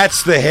 Because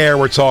that's the hair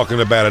we're talking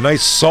about. A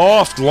nice,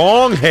 soft,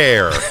 long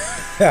hair.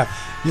 Yeah.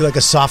 You like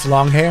a soft,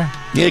 long hair?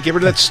 Yeah, get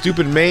rid of that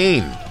stupid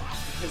mane.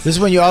 This is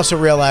when you also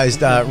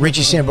realized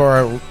Richie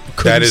Sambora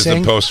couldn't That is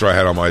sing. the poster I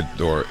had on my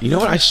door. You know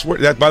what? I swear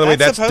that. By the way,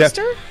 That's the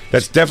poster?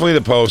 That's definitely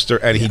the poster,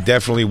 and he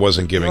definitely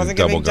wasn't giving wasn't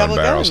double giving gun double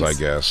barrels. guns. I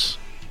guess.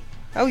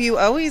 Oh, you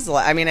always.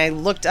 I mean, I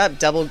looked up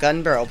double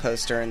gun barrel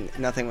poster and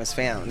nothing was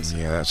found.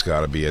 Yeah, that's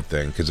got to be a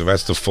thing because if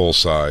that's the full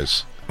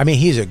size. I mean,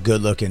 he's a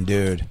good-looking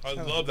dude. I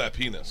love that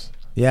penis.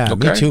 Yeah,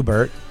 Okay. me too,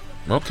 Bert.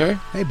 Okay.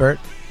 Hey, Bert.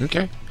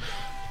 Okay.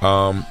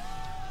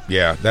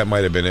 Yeah, that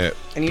might have been it.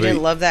 And you But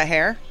didn't love that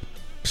hair?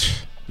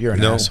 You're an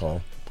No.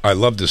 asshole. I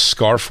love the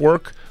scarf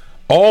work.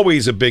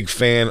 Always a big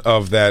fan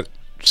of that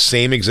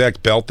same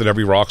exact belt that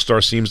every rock star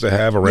seems to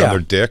have around Yeah. their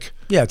dick.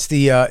 Yeah, it's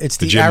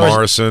the Jim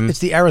Morrison. It's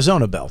the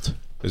Arizona belt.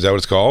 Is that what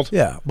it's called?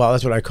 Yeah, well,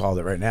 that's what I called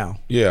it right now.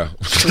 Yeah.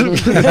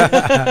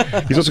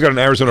 He's also got an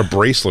Arizona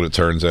bracelet, it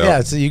turns out.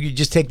 Yeah, so you could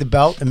just take the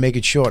belt and make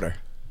it shorter.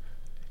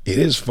 It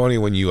is funny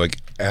when you like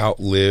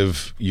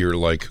outlive your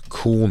like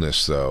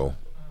coolness though.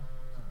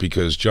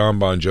 Because John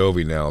Bon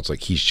Jovi now, it's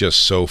like he's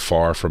just so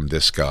far from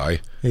this guy.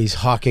 He's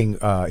hawking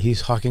a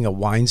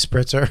wine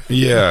spritzer.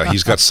 Yeah,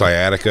 he's got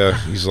sciatica.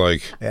 He's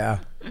like, Yeah.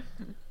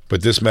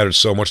 but this mattered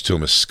so much to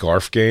him, his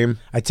scarf game.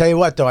 I tell you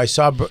what, though, I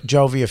saw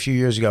Jovi a few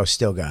years ago.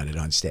 Still got it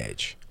on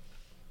stage.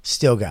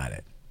 Still got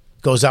it.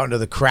 Goes out into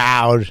the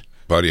crowd.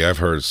 Buddy, I've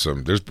heard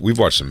we've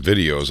watched some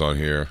videos on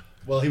here.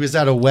 Well, he was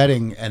at a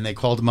wedding, and they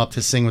called him up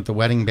to sing with the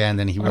wedding band,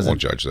 and he I won't wasn't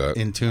judge that.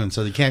 in tune,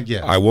 so they can't.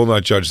 Yeah, I will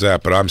not judge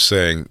that, but I'm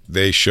saying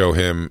they show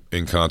him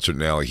in concert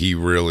now. He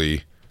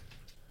really,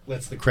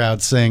 lets the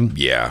crowd sing.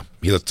 yeah,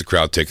 he lets the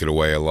crowd take it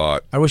away a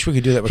lot. I wish we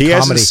could do that with He comedy.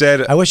 hasn't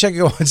said- I wish I could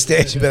go on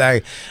stage and be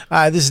like,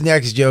 this is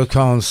next Joe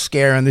Combs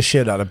scaring the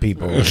shit out of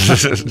people.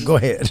 Go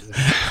ahead.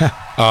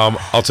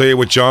 I'll tell you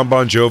what, John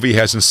Bon Jovi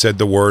hasn't said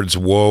the words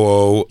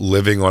 "whoa,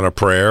 living on a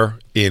prayer"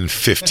 in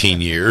 15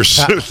 years.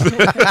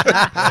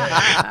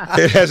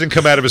 It hasn't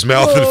come out of his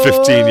mouth in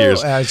 15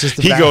 years. It's just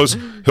the He back. goes,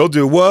 he'll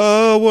do,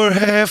 "Whoa, we're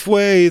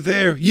halfway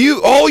there."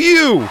 You, all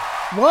you.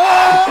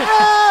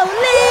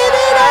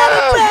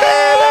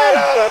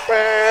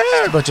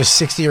 A bunch of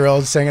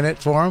 60-year-olds singing it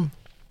for him.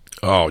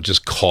 Oh,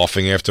 just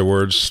coughing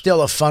afterwards.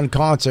 Still a fun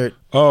concert.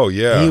 Oh,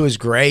 yeah. He was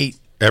great.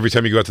 Every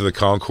time you go out to the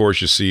concourse,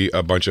 you see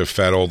a bunch of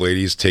fat old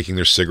ladies taking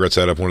their cigarettes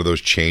out of one of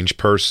those change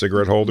purse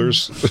cigarette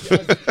holders.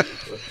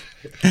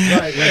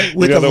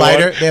 With know the the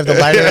lighter. one? They have the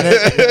lighter in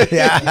it.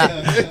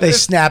 Yeah. They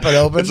snap it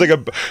open.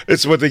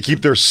 It's what they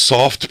keep their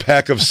soft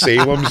pack of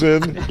Salem's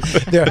in.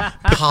 They're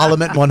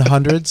Parliament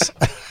 100s.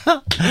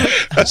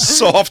 A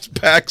soft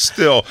pack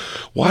still.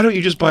 Why don't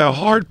you just buy a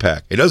hard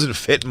pack? It doesn't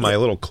fit in my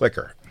little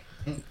clicker.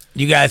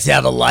 You guys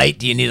have a light?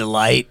 Do you need a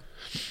light?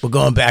 We're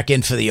going back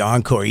in for the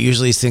encore.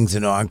 Usually these things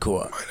an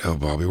encore. I know,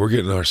 Bobby. We're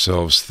getting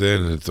ourselves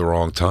thin at the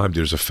wrong time.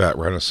 There's a fat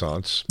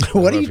renaissance.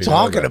 What are you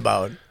talking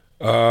about?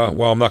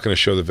 Well, I'm not going to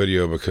show the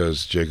video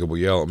because Jacob will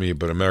yell at me,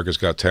 but America's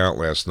Got Talent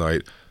last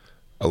night,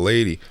 a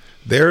lady.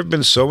 There have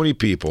been so many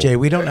people. Jay,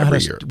 we don't know how every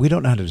to year. we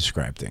don't know how to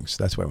describe things.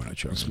 That's why we're not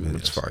showing some videos.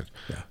 It's fine.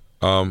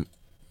 Yeah.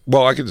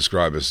 Well, I can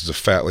describe this as a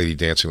fat lady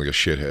dancing like a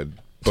shithead,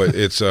 but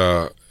it's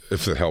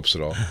if it helps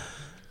at all.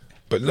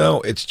 But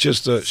no, it's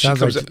just she Sounds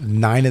comes. like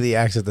 9 of the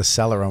acts at the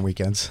Cellar on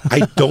weekends. I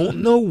don't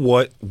know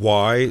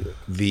why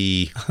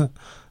the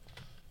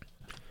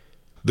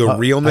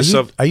realness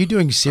of. Are you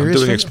doing serious? I'm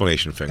doing finger-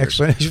 explanation fingers.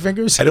 Explanation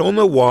fingers. I don't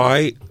know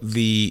why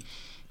the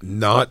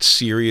not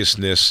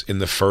seriousness in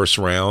the first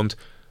round.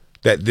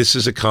 That this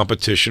is a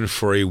competition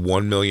for a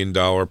 $1 million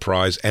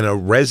prize and a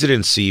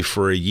residency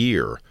for a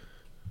year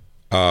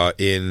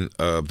in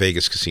a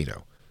Vegas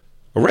casino.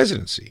 A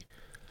residency.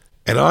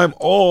 And I'm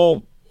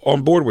all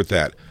on board with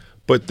that.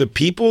 But the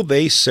people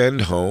they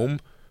send home,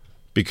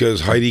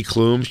 because Heidi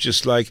Klum's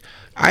just like,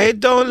 I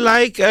don't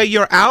like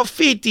your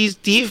outfit.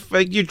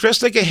 You're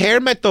dressed like a hair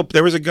metal.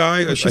 There was a guy,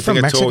 Is she I think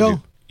from I told Mexico?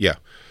 you. Yeah.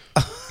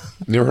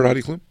 You never heard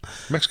Heidi Klum?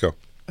 Mexico.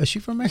 Is she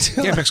from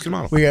Mexico? Yeah, Mexican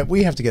model.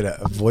 We have to get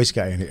a voice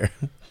guy in here.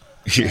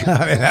 I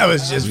mean, that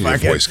was just You need a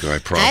fucking. voice guy,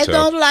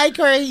 pronto. like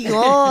her.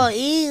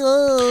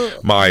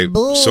 My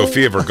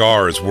Sofia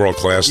Vergara is world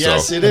class,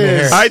 Yes, though. it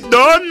is. I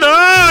don't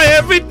know.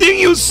 Everything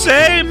you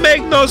say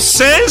make no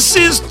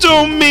senses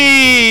to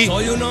me.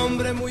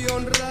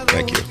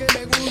 Thank you.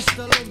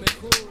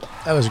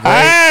 That was great.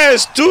 Ah,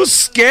 it's too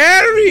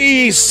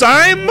scary,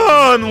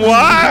 Simon.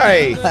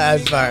 Why?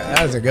 That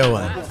was a good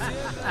one.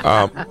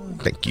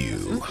 Thank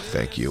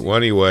you. Well,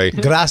 anyway,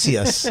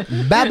 Gracias.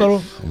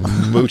 Babel.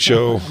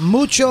 mucho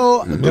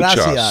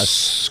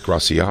Gracias.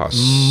 Gracias.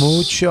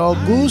 Mucho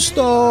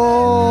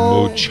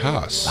gusto.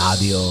 Muchas.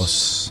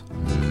 Adios.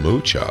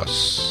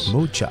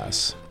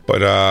 Muchas.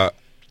 But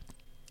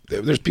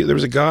there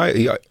was a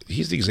guy.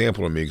 He's the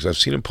example to me because I've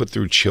seen him put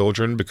through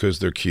children because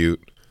they're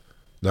cute,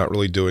 not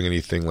really doing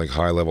anything like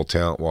high level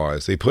talent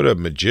wise. They put a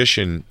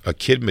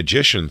kid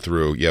magician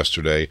through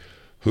yesterday,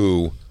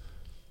 who,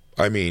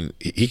 I mean,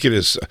 he could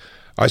have.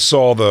 I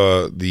saw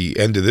the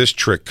end of this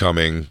trick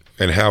coming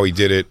and how he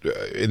did it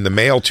in the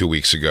mail 2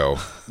 weeks ago.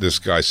 This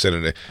guy sent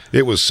it.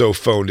 It was so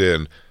phoned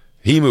in.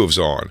 He moves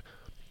on.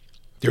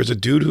 There's a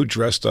dude who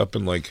dressed up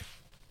in like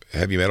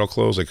heavy metal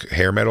clothes, like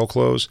hair metal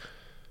clothes,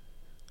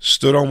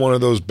 stood on one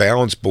of those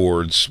balance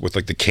boards with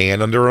like the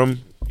can under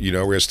him,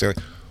 where he's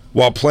standing,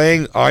 while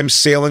playing I'm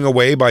Sailing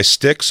Away by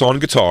Styx on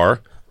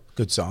guitar.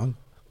 Good song.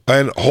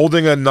 And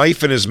holding a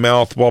knife in his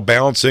mouth while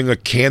balancing a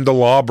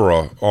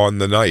candelabra on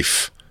the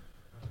knife.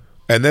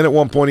 And then at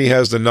one point he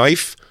has the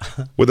knife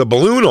with a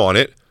balloon on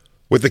it,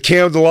 with the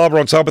candelabra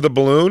on top of the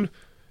balloon.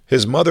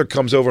 His mother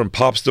comes over and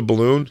pops the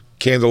balloon.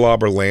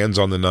 Candelabra lands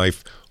on the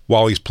knife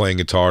while he's playing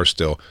guitar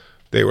still.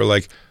 They were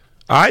like,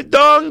 I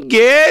don't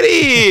get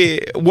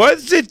it.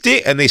 What's it?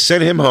 And they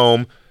sent him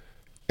home.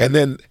 And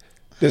then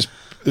this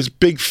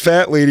big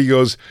fat lady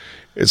goes,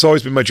 it's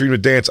always been my dream to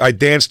dance. I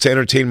dance to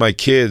entertain my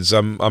kids.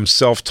 I'm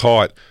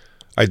self-taught.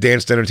 I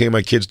danced to entertain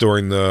my kids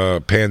during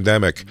the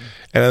pandemic.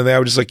 And then I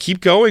would just like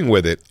keep going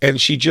with it. And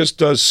she just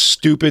does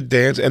stupid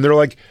dance. And they're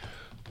like,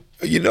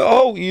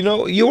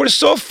 you were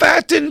so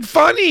fat and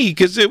funny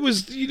because it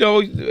was,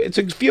 it's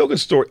a feel-good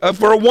story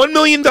for a $1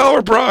 million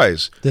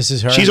prize. This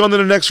is her. She's on to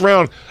the next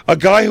round. A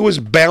guy who was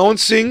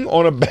balancing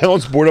on a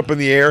balance board up in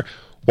the air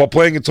while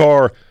playing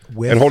guitar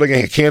and holding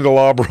a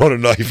candelabra on a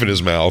knife in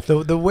his mouth.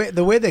 The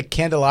way the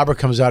candelabra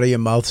comes out of your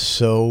mouth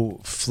so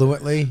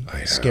fluently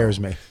scares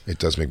me. It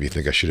does make me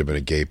think I should have been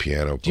a gay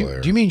piano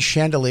player. Do you mean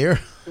chandelier?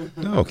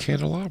 No,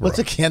 candelabra. What's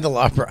a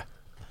candelabra?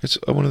 It's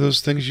one of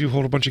those things you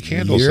hold a bunch of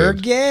candles You're in.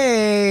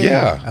 gay.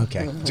 Yeah.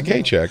 Okay. It's a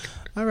gay check.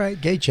 All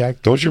right, gay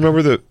check. Don't you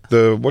remember the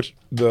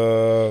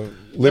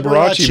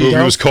Liberace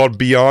movie was called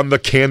Beyond the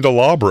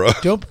Candelabra?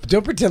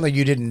 Don't pretend like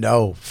you didn't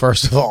know,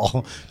 first of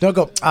all. Don't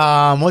go,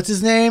 what's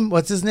his name?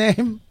 Bobby,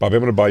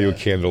 I'm going to buy you a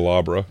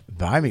candelabra.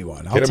 Buy me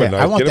one.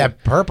 I want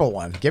that purple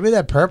one. Give me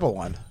that purple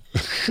one.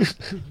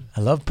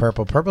 I love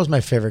purple. Purple's my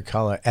favorite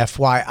color.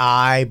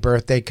 FYI,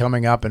 birthday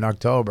coming up in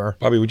October.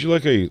 Bobby, would you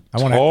like a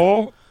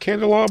tall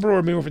candelabra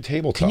or maybe over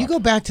tabletop? Can you go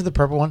back to the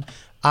purple one?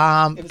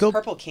 It was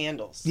purple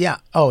candles. Yeah.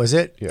 Oh, is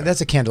it? Yeah.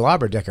 That's a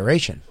candelabra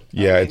decoration.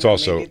 Yeah, it's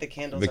also maybe the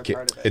candles are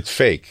part of it. It's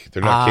fake.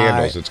 They're not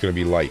candles. It's going to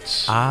be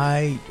lights.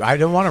 I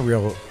don't want a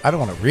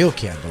real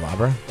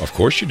candelabra. Of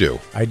course you do.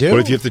 I do. What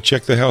if you have to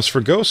check the house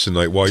for ghosts at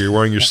night while you're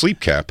wearing your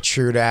sleep cap?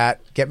 True that.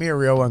 Get me a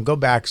real one. Go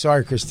back.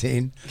 Sorry,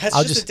 Christine. That's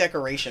just a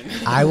decoration.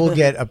 I will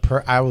get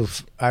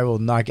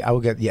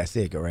yes,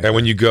 there you go. Right. And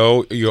when you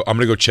go, I'm going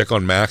to go check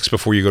on Max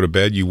before you go to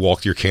bed. You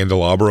walk your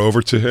candelabra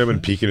over to him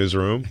and peek in his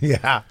room.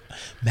 Yeah.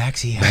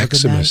 Maxie, have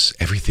Maximus,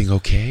 everything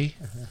okay?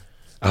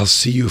 I'll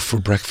see you for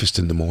breakfast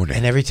in the morning.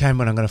 And every time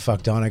when I'm going to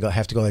fuck Dawn, I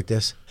have to go like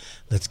this.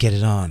 Let's get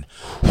it on.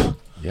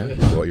 Yeah, you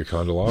pull out your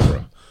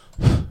candelabra.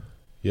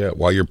 Yeah,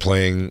 while you're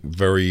playing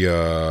very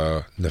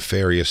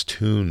nefarious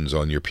tunes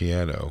on your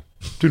piano.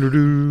 You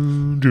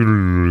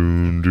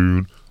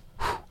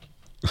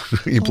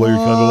play your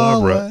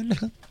candelabra.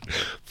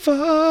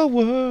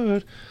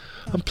 Forward.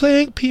 I'm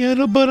playing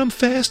piano, but I'm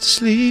fast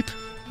asleep.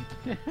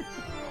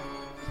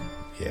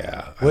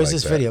 Yeah. Where's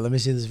this video? Let me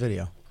see this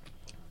video.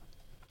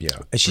 Yeah.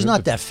 And she's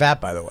not that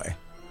fat, by the way.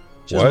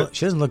 She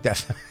doesn't look that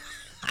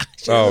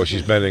fat.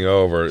 She's bending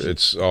over.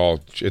 It's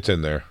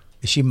in there.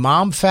 Is she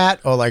mom fat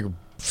or like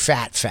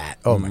fat?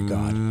 Oh my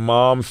God.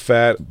 Mom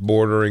fat,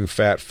 bordering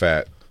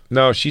fat.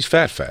 No, she's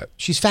fat.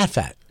 She's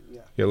fat.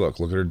 Yeah, look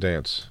at her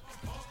dance.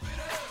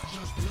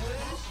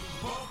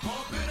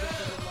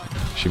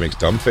 She makes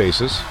dumb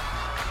faces.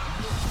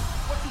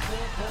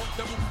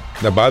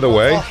 Now, by the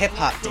way, hip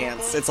hop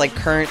dance. It's like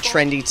current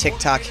trendy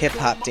TikTok hip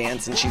hop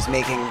dance, and she's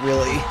making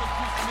really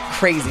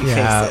crazy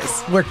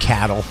faces. We're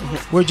cattle.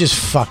 We're just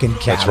fucking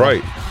cattle. That's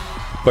right.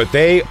 But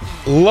they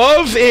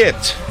love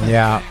it.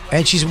 Yeah,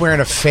 and she's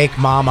wearing a fake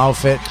mom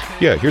outfit.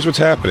 Yeah, here's what's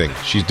happening.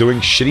 She's doing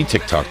shitty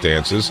TikTok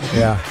dances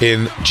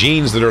in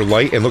jeans that are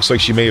light and looks like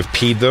she may have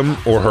peed them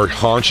or her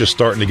haunch is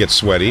starting to get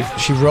sweaty.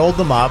 She rolled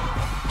them up.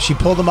 She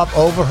pulled them up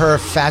over her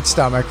fat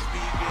stomach.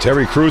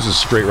 Terry Crews is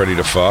straight ready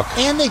to fuck.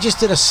 And they just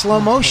did a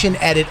slow motion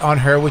edit on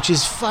her, which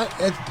is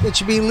it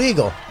should be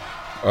illegal.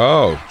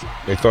 Oh,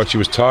 they thought she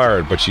was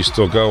tired, but she's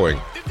still going.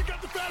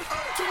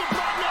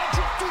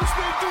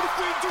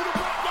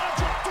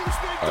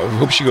 I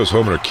hope she goes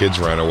home and her kids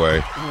ran away.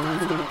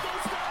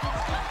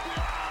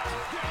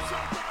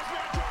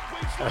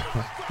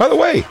 By the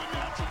way,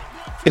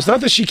 it's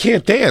not that she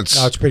can't dance.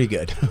 No, it's pretty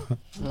good.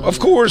 Of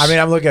course. I mean,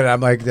 I'm looking at it, I'm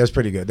like, that's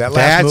pretty good.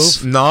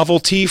 That's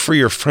novelty for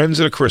your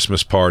friends at a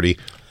Christmas party.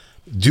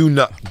 Do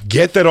not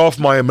get that off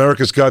my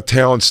America's Got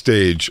Talent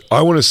stage.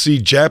 I want to see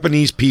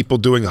Japanese people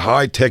doing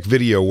high-tech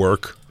video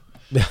work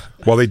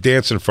while they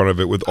dance in front of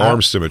it with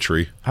arm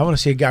symmetry. I want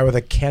to see a guy with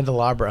a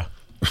candelabra.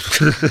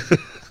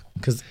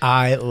 Because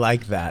I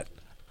like that.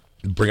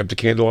 Bring up the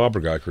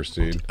candelabra guy,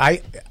 Christine.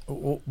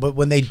 But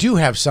when they do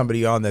have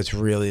somebody on that's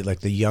really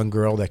like the young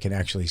girl that can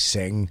actually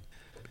sing,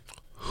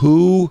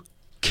 who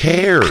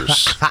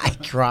cares? I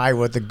cry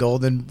with the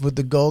golden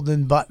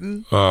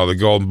button. Oh, the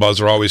golden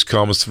buzzer always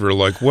comes for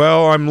like,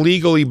 well, I'm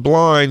legally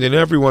blind and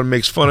everyone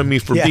makes fun of me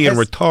for being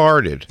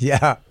retarded.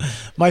 Yeah.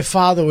 My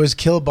father was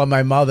killed by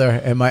my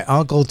mother and my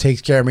uncle takes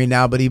care of me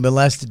now, but he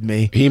molested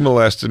me.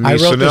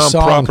 So now I'm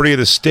property of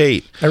the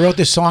state. I wrote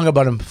this song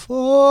about him.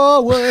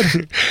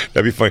 Forward.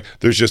 That'd be funny.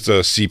 There's just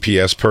a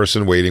CPS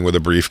person waiting with a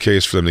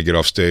briefcase for them to get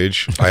off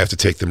stage. I have to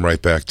take them right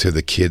back to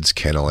the kids'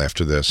 kennel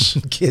after this.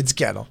 Kids'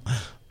 kennel.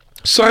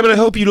 Simon, I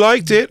hope you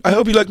liked it. I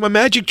hope you liked my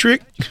magic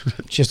trick.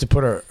 She has to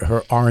put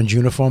her orange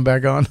uniform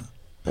back on.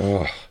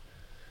 Oh,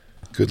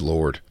 good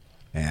Lord.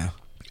 Yeah.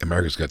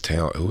 America's Got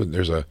Talent. I don't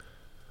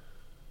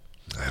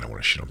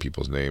want to shit on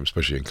people's names,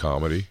 especially in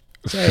comedy.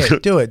 Say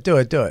it. Do it.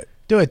 Come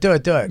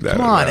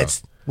on.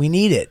 We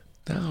need it.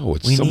 No,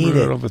 it's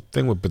somewhere of a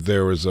thing with, but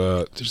there was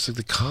just like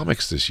the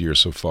comics this year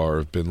so far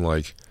have been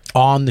like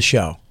on the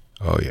show.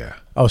 Oh yeah.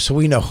 Oh, so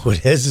we know who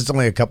it is. It's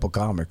only a couple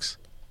comics.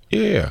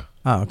 Yeah.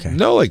 Oh, okay.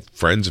 No, like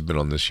friends have been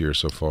on this year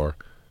so far.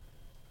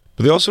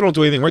 But they also don't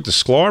do anything right. The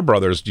Sklar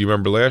brothers, do you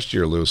remember last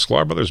year, Lou?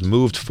 Sklar brothers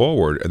moved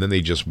forward and then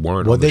they just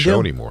weren't on the show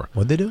anymore.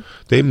 What'd they do?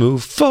 They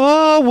moved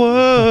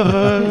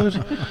forward.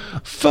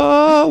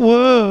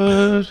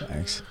 Forward.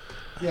 Thanks.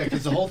 Yeah,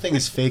 because the whole thing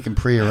is fake and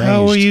prearranged.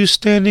 How are you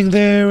standing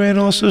there and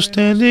also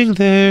standing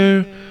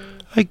there?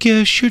 I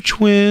guess you're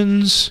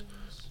twins.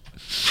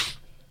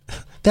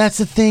 That's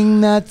the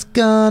thing that's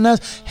gonna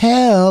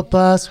help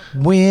us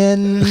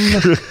win.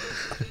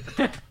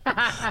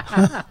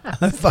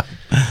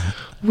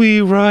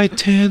 We ride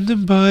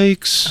tandem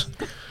bikes,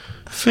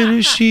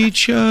 finish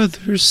each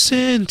other's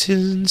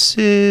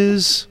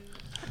sentences.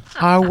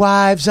 Our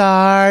wives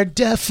are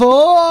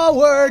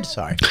forward.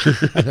 Sorry,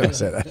 I never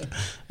say that.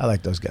 I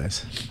like those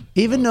guys,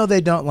 even though they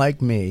don't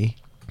like me.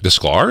 The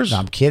Sklars? No,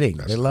 I'm kidding.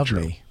 That's they love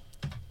true. me.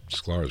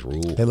 Sklars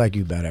rule. They like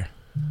you better.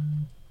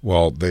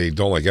 Well, they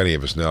don't like any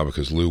of us now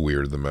because Lou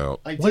weirded them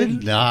out. I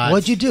did not.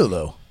 What'd you do,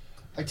 Lou?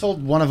 I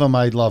told one of them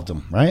I loved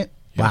him, right?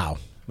 Wow.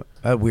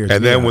 That weird.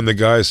 And then when the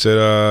guy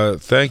said,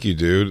 thank you,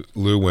 dude,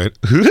 Lou went,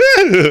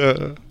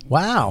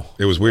 wow.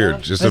 It was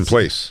weird, just in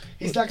place.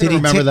 He's not going to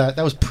remember that.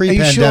 That was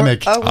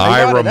pre-pandemic. Sure? Oh,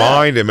 I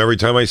remind him every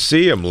time I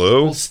see him,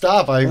 Lou. Well,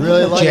 stop. I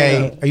really like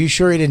Jay, that. are you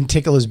sure he didn't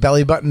tickle his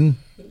belly button?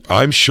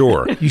 I'm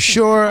sure. You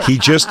sure? He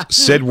just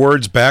said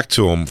words back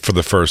to him for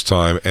the first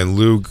time, and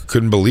Lou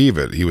couldn't believe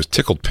it. He was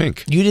tickled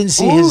pink. You didn't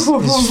see his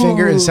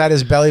finger inside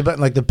his belly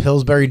button like the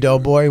Pillsbury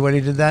Doughboy when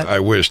he did that?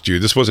 I wish,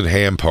 dude. This wasn't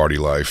ham party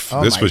life.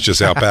 Oh this my was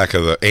just out back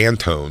of the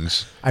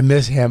Antones. I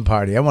miss ham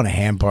party. I want a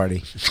ham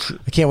party.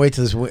 I can't wait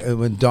till this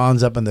when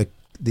Dawn's up in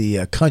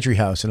the country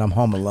house and I'm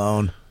home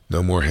alone.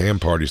 No more ham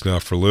parties now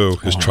for Lou.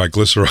 His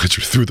triglycerides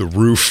are through the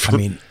roof. I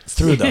mean,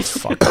 through the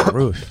fucking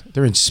roof.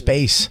 They're in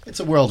space. It's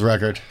a world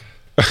record.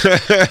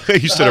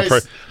 You said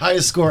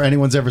highest score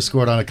anyone's ever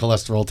scored on a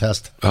cholesterol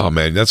test. Oh,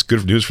 man, that's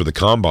good news for the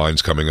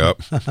combines coming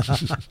up.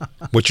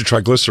 What's your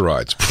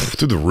triglycerides?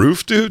 Through the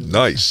roof, dude?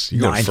 Nice.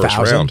 You got a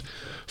 9,000.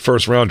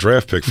 first round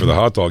draft pick for the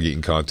hot dog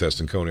eating contest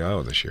in Coney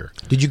Island this year.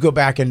 Did you go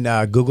back and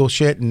Google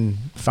shit and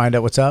find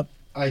out what's up?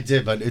 I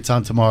did, but it's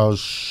on tomorrow's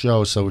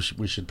show, so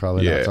we should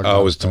probably not talk about it.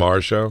 Oh, it was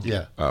tomorrow's show?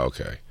 Yeah. Oh,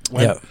 okay.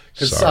 Yeah.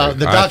 Sorry,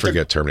 the I doctor,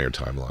 forget Terminator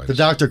timelines. The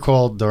doctor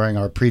called during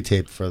our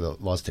pre-tape for the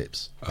Lost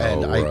Tapes,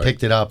 and I right.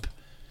 picked it up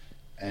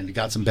and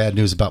got some bad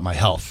news about my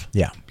health.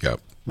 Yeah. Yep.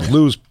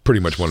 Lou's pretty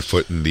much 1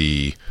 foot in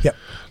the... Yep.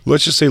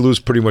 Let's just say Lou's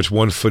pretty much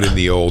 1 foot in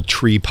the old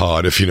tree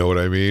pod, if you know what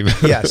I mean.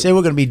 Yeah, say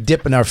we're going to be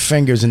dipping our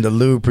fingers into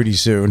Lou pretty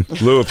soon.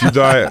 Lou, if you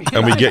die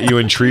and we get you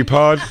in tree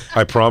pod,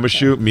 I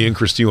promise you, me and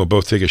Christine will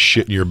both take a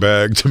shit in your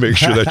bag to make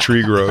sure that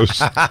tree grows.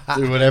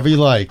 Do whatever you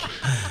like.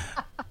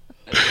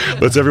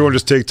 Let's everyone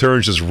just take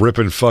turns just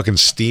ripping fucking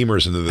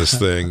steamers into this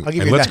thing. I'll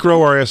give And you let's that.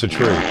 grow our ass a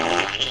tree.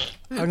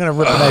 I'm going to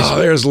rip a nice,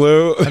 There's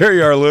Lou. There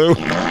you are, Lou.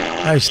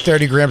 nice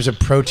 30 grams of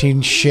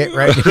protein shit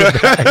right in your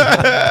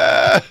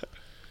bag.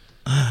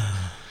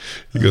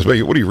 He goes,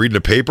 "Wait, what are you reading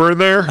a paper in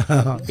there?"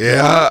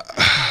 Yeah.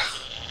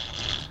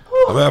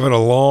 I'm having a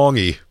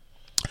longie.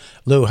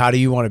 Lou, how do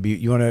you want to be?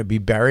 You want to be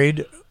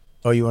buried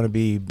or you want to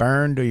be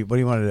burned? Or what do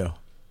you want to do?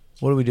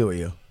 What do we do with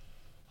you?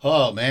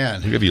 Oh,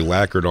 man. Have you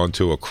lacquered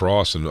onto a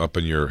cross and up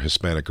in your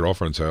Hispanic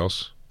girlfriend's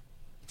house?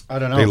 I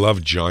don't know. They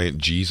love giant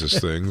Jesus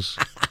things.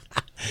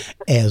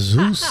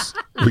 Jesus.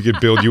 We could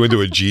build you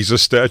into a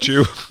Jesus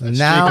statue.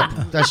 Now,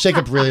 That's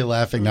Jacob really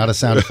laughing, not a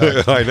sound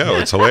effect. I know,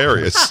 it's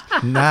hilarious.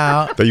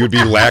 now, That you would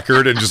be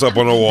lacquered and just up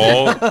on a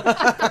wall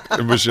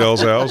in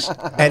Michelle's house.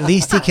 at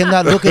least he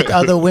cannot look at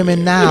other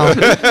women now.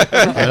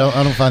 I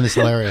don't find this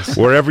hilarious.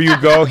 Wherever you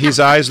go, his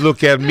eyes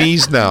look at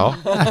me's now.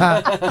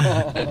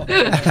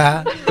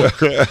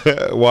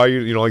 Why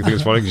you don't like think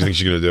it's funny? Because you think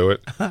she's going to do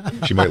it?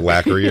 She might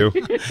lacquer you.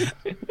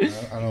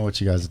 I don't know what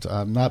you guys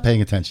are I'm not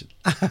paying attention.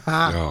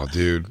 Oh,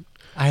 dude.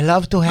 I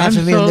love to have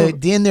him in the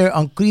dinner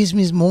on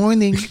Christmas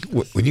morning.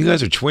 When you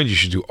guys are twins,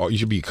 you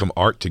should become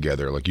art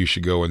together. Like you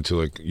should go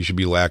into you should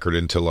be lacquered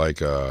into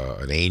like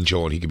an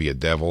angel, and he could be a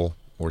devil.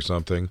 or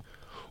something.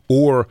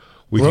 Or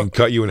we can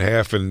cut you in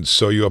half and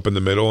sew you up in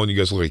the middle, and you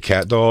guys look like a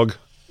cat dog.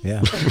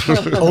 Yeah.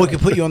 Or we could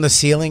put you on the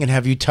ceiling and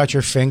have you touch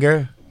your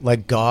finger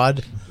like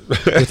God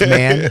with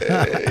man.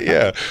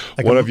 Yeah.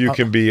 Like one of you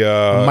can be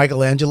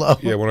Michelangelo.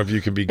 Yeah, one of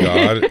you can be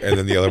God, and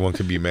then the other one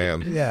can be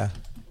man. Yeah.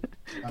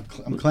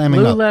 I'm clamming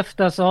Lou up. left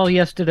us all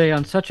yesterday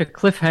on such a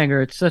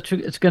cliffhanger.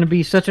 It's going to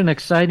be such an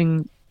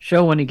exciting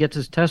show when he gets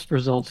his test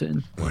results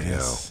in.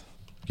 Yes.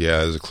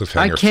 Yeah, there's a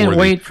cliffhanger. I can't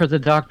wait for the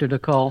doctor to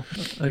call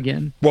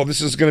again. Well,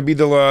 this is going to be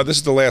the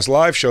last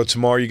live show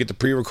tomorrow. You get the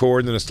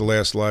pre-record, and then it's the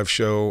last live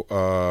show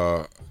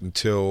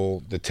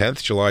until the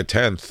 10th, July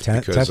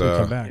 10th. Because we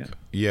come back.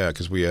 Yeah,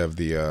 because we have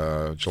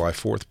the July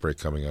 4th break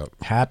coming up.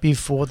 Happy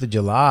 4th of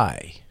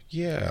July.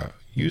 Yeah,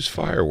 use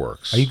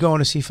fireworks. Are you going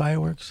to see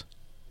fireworks?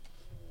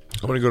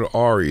 I'm going to go to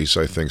Ari's,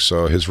 I think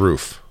so. His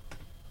roof.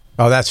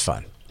 Oh, that's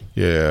fun.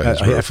 Yeah, his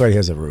I roof. forgot he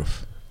has a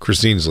roof.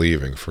 Christine's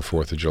leaving for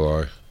 4th of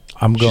July.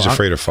 She's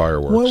afraid of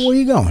fireworks. Where are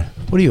you going?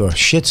 What are you, a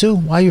Shih Tzu?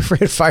 Why are you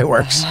afraid of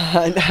fireworks?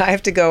 I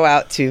have to go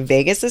out to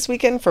Vegas this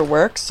weekend for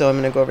work, so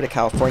I'm going to go over to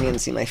California and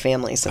see my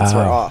family since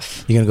we're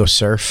off. You going to go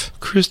surf?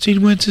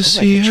 Christine went to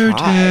see her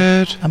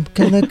dad. I'm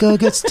going to go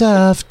get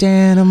stuffed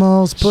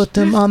animals, put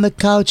them on the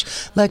couch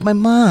like my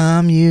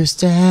mom used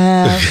to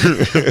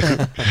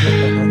have.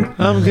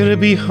 I'm going to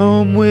be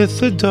home with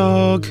the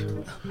dog.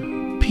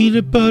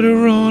 Peanut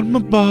butter on my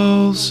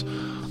balls.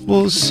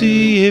 We'll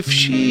see if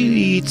she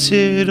eats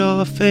it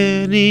off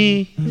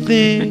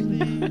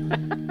anything.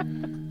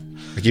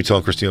 I keep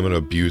telling Christine I'm going to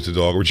abuse the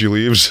dog when she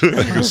leaves.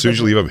 As soon as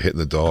you leave, I'm hitting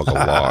the dog a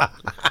lot.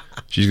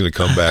 She's going to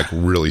come back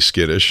really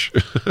skittish.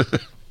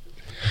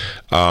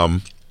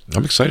 I'm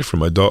excited for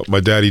my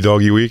daddy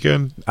doggy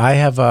weekend.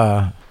 I'm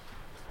going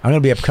to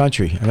be up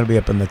country. I'm going to be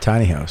up in the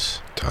tiny house.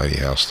 Tiny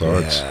house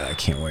starts. Yeah, I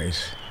can't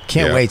wait.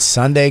 Can't wait.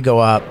 Sunday, go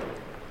up,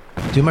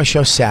 do my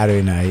show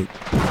Saturday night,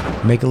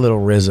 make a little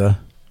RZA.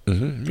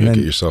 Mm-hmm. You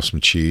get yourself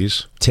some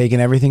cheese. Taking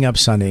everything up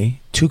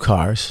Sunday, 2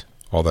 cars.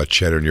 All that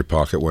cheddar in your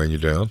pocket weighing you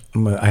down.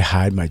 I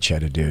hide my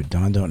cheddar, dude.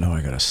 Don don't know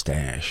I got a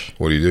stash.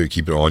 What do? You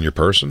keep it on your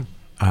person?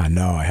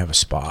 No, I have a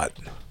spot.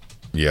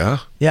 Yeah?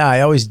 Yeah, I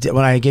always,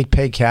 when I get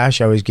paid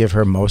cash, I always give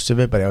her most of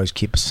it, but I always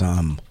keep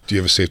some. Do you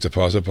have a safe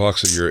deposit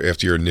box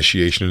after your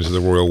initiation into the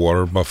Royal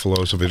Water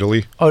Buffaloes of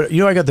Italy? Oh,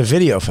 I got the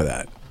video for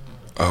that.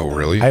 Oh,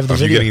 really? I have the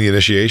video. You getting the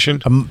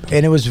initiation? And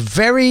it was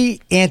very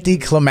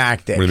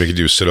anticlimactic. What do you make you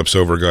do? Sit-ups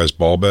over a guy's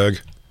ball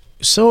bag?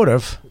 Sort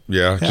of.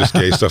 Yeah, just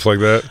gay stuff like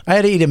that? I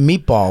had to eat a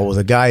meatball with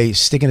a guy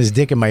sticking his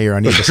dick in my ear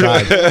on either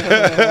side.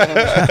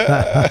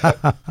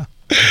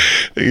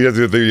 You have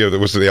to do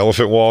what's the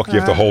elephant walk? You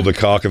have to hold a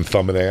cock and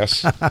thumb an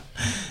ass.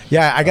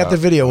 Yeah, I got the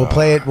video. We'll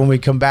play it when we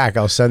come back.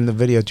 I'll send the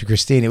video to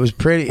Christine. It was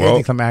pretty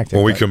anticlimactic.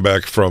 When we come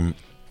back from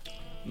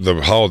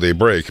the holiday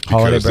break,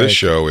 because this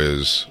show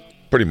is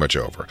pretty much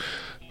over.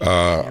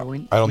 I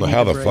don't know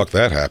how the fuck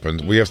that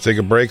happened. We have to take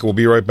a break. We'll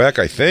be right back,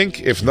 I think.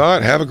 If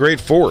not, have a great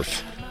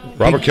 4th.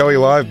 Robert Kelly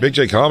Live, Big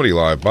J Comedy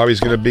Live. Bobby's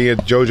going to be at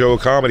JoJo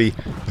Comedy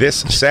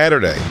this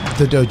Saturday.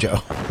 The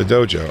Dojo. The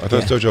Dojo. I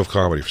thought it was Dojo of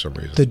Comedy for some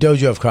reason. The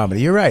Dojo of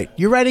Comedy. You're right.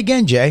 You're right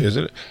again, Jay.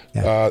 Isn't it?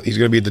 Yeah. He's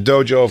going to be at the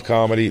Dojo of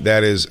Comedy.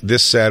 That is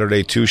this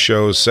Saturday, 2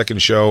 shows,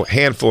 second show,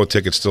 handful of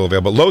tickets still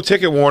available. Low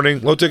ticket warning.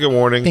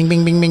 Bing,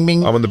 bing, bing, bing,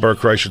 bing. I'm on the Burt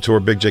Kreischer Tour,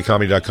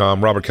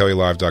 BigJComedy.com,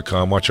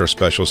 RobertKellyLive.com. Watch our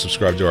specials,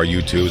 subscribe to our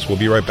YouTubes. We'll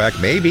be right back.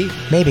 Maybe.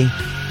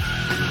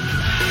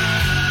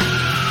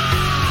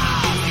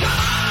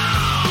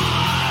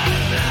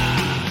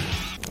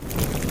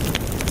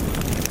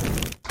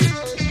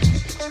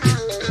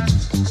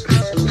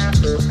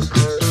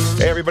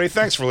 Hey, everybody,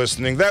 thanks for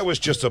listening. That was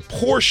just a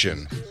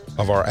portion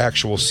of our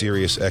actual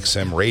Sirius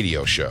XM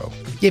radio show.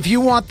 If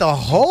you want the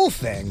whole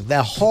thing,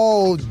 the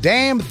whole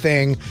damn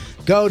thing,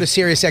 go to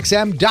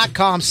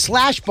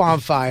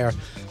SiriusXM.com/bonfire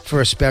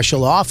for a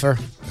special offer.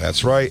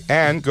 That's right.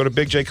 And go to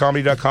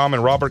BigJComedy.com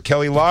and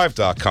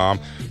RobertKellyLive.com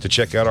to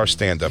check out our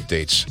stand-up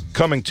dates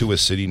coming to a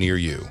city near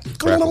you.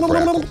 Crackle,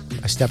 crackle.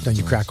 I stepped on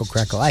you, crackle,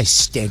 crackle. I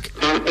stink.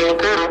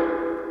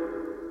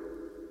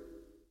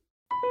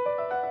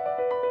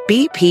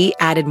 BP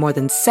added more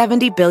than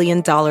 $70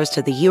 billion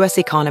to the U.S.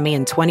 economy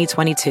in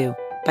 2022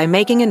 by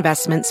making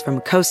investments from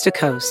coast to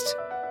coast.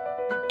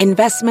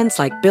 Investments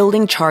like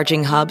building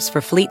charging hubs for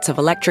fleets of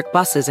electric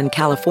buses in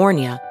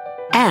California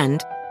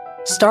and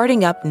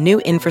starting up new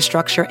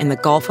infrastructure in the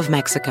Gulf of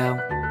Mexico.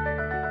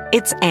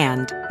 It's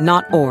and,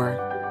 not or.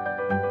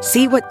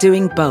 See what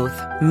doing both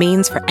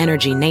means for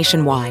energy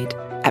nationwide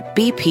at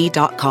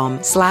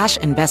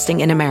bp.com/investing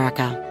in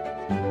America.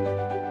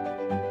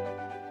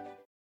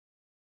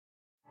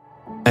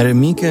 At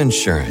Amica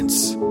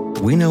Insurance,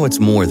 we know it's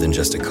more than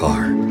just a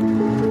car.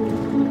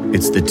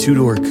 It's the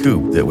 2-door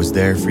coupe that was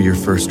there for your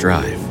first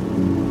drive.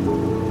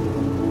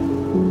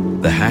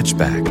 The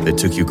hatchback that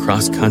took you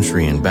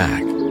cross-country and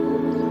back.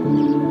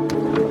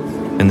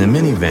 And the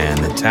minivan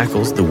that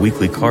tackles the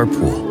weekly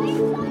carpool.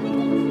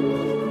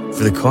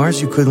 For the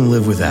cars you couldn't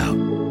live without,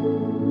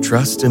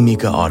 trust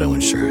Amica Auto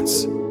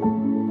Insurance.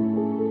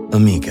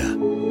 Amica.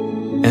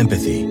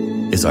 Empathy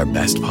is our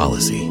best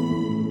policy.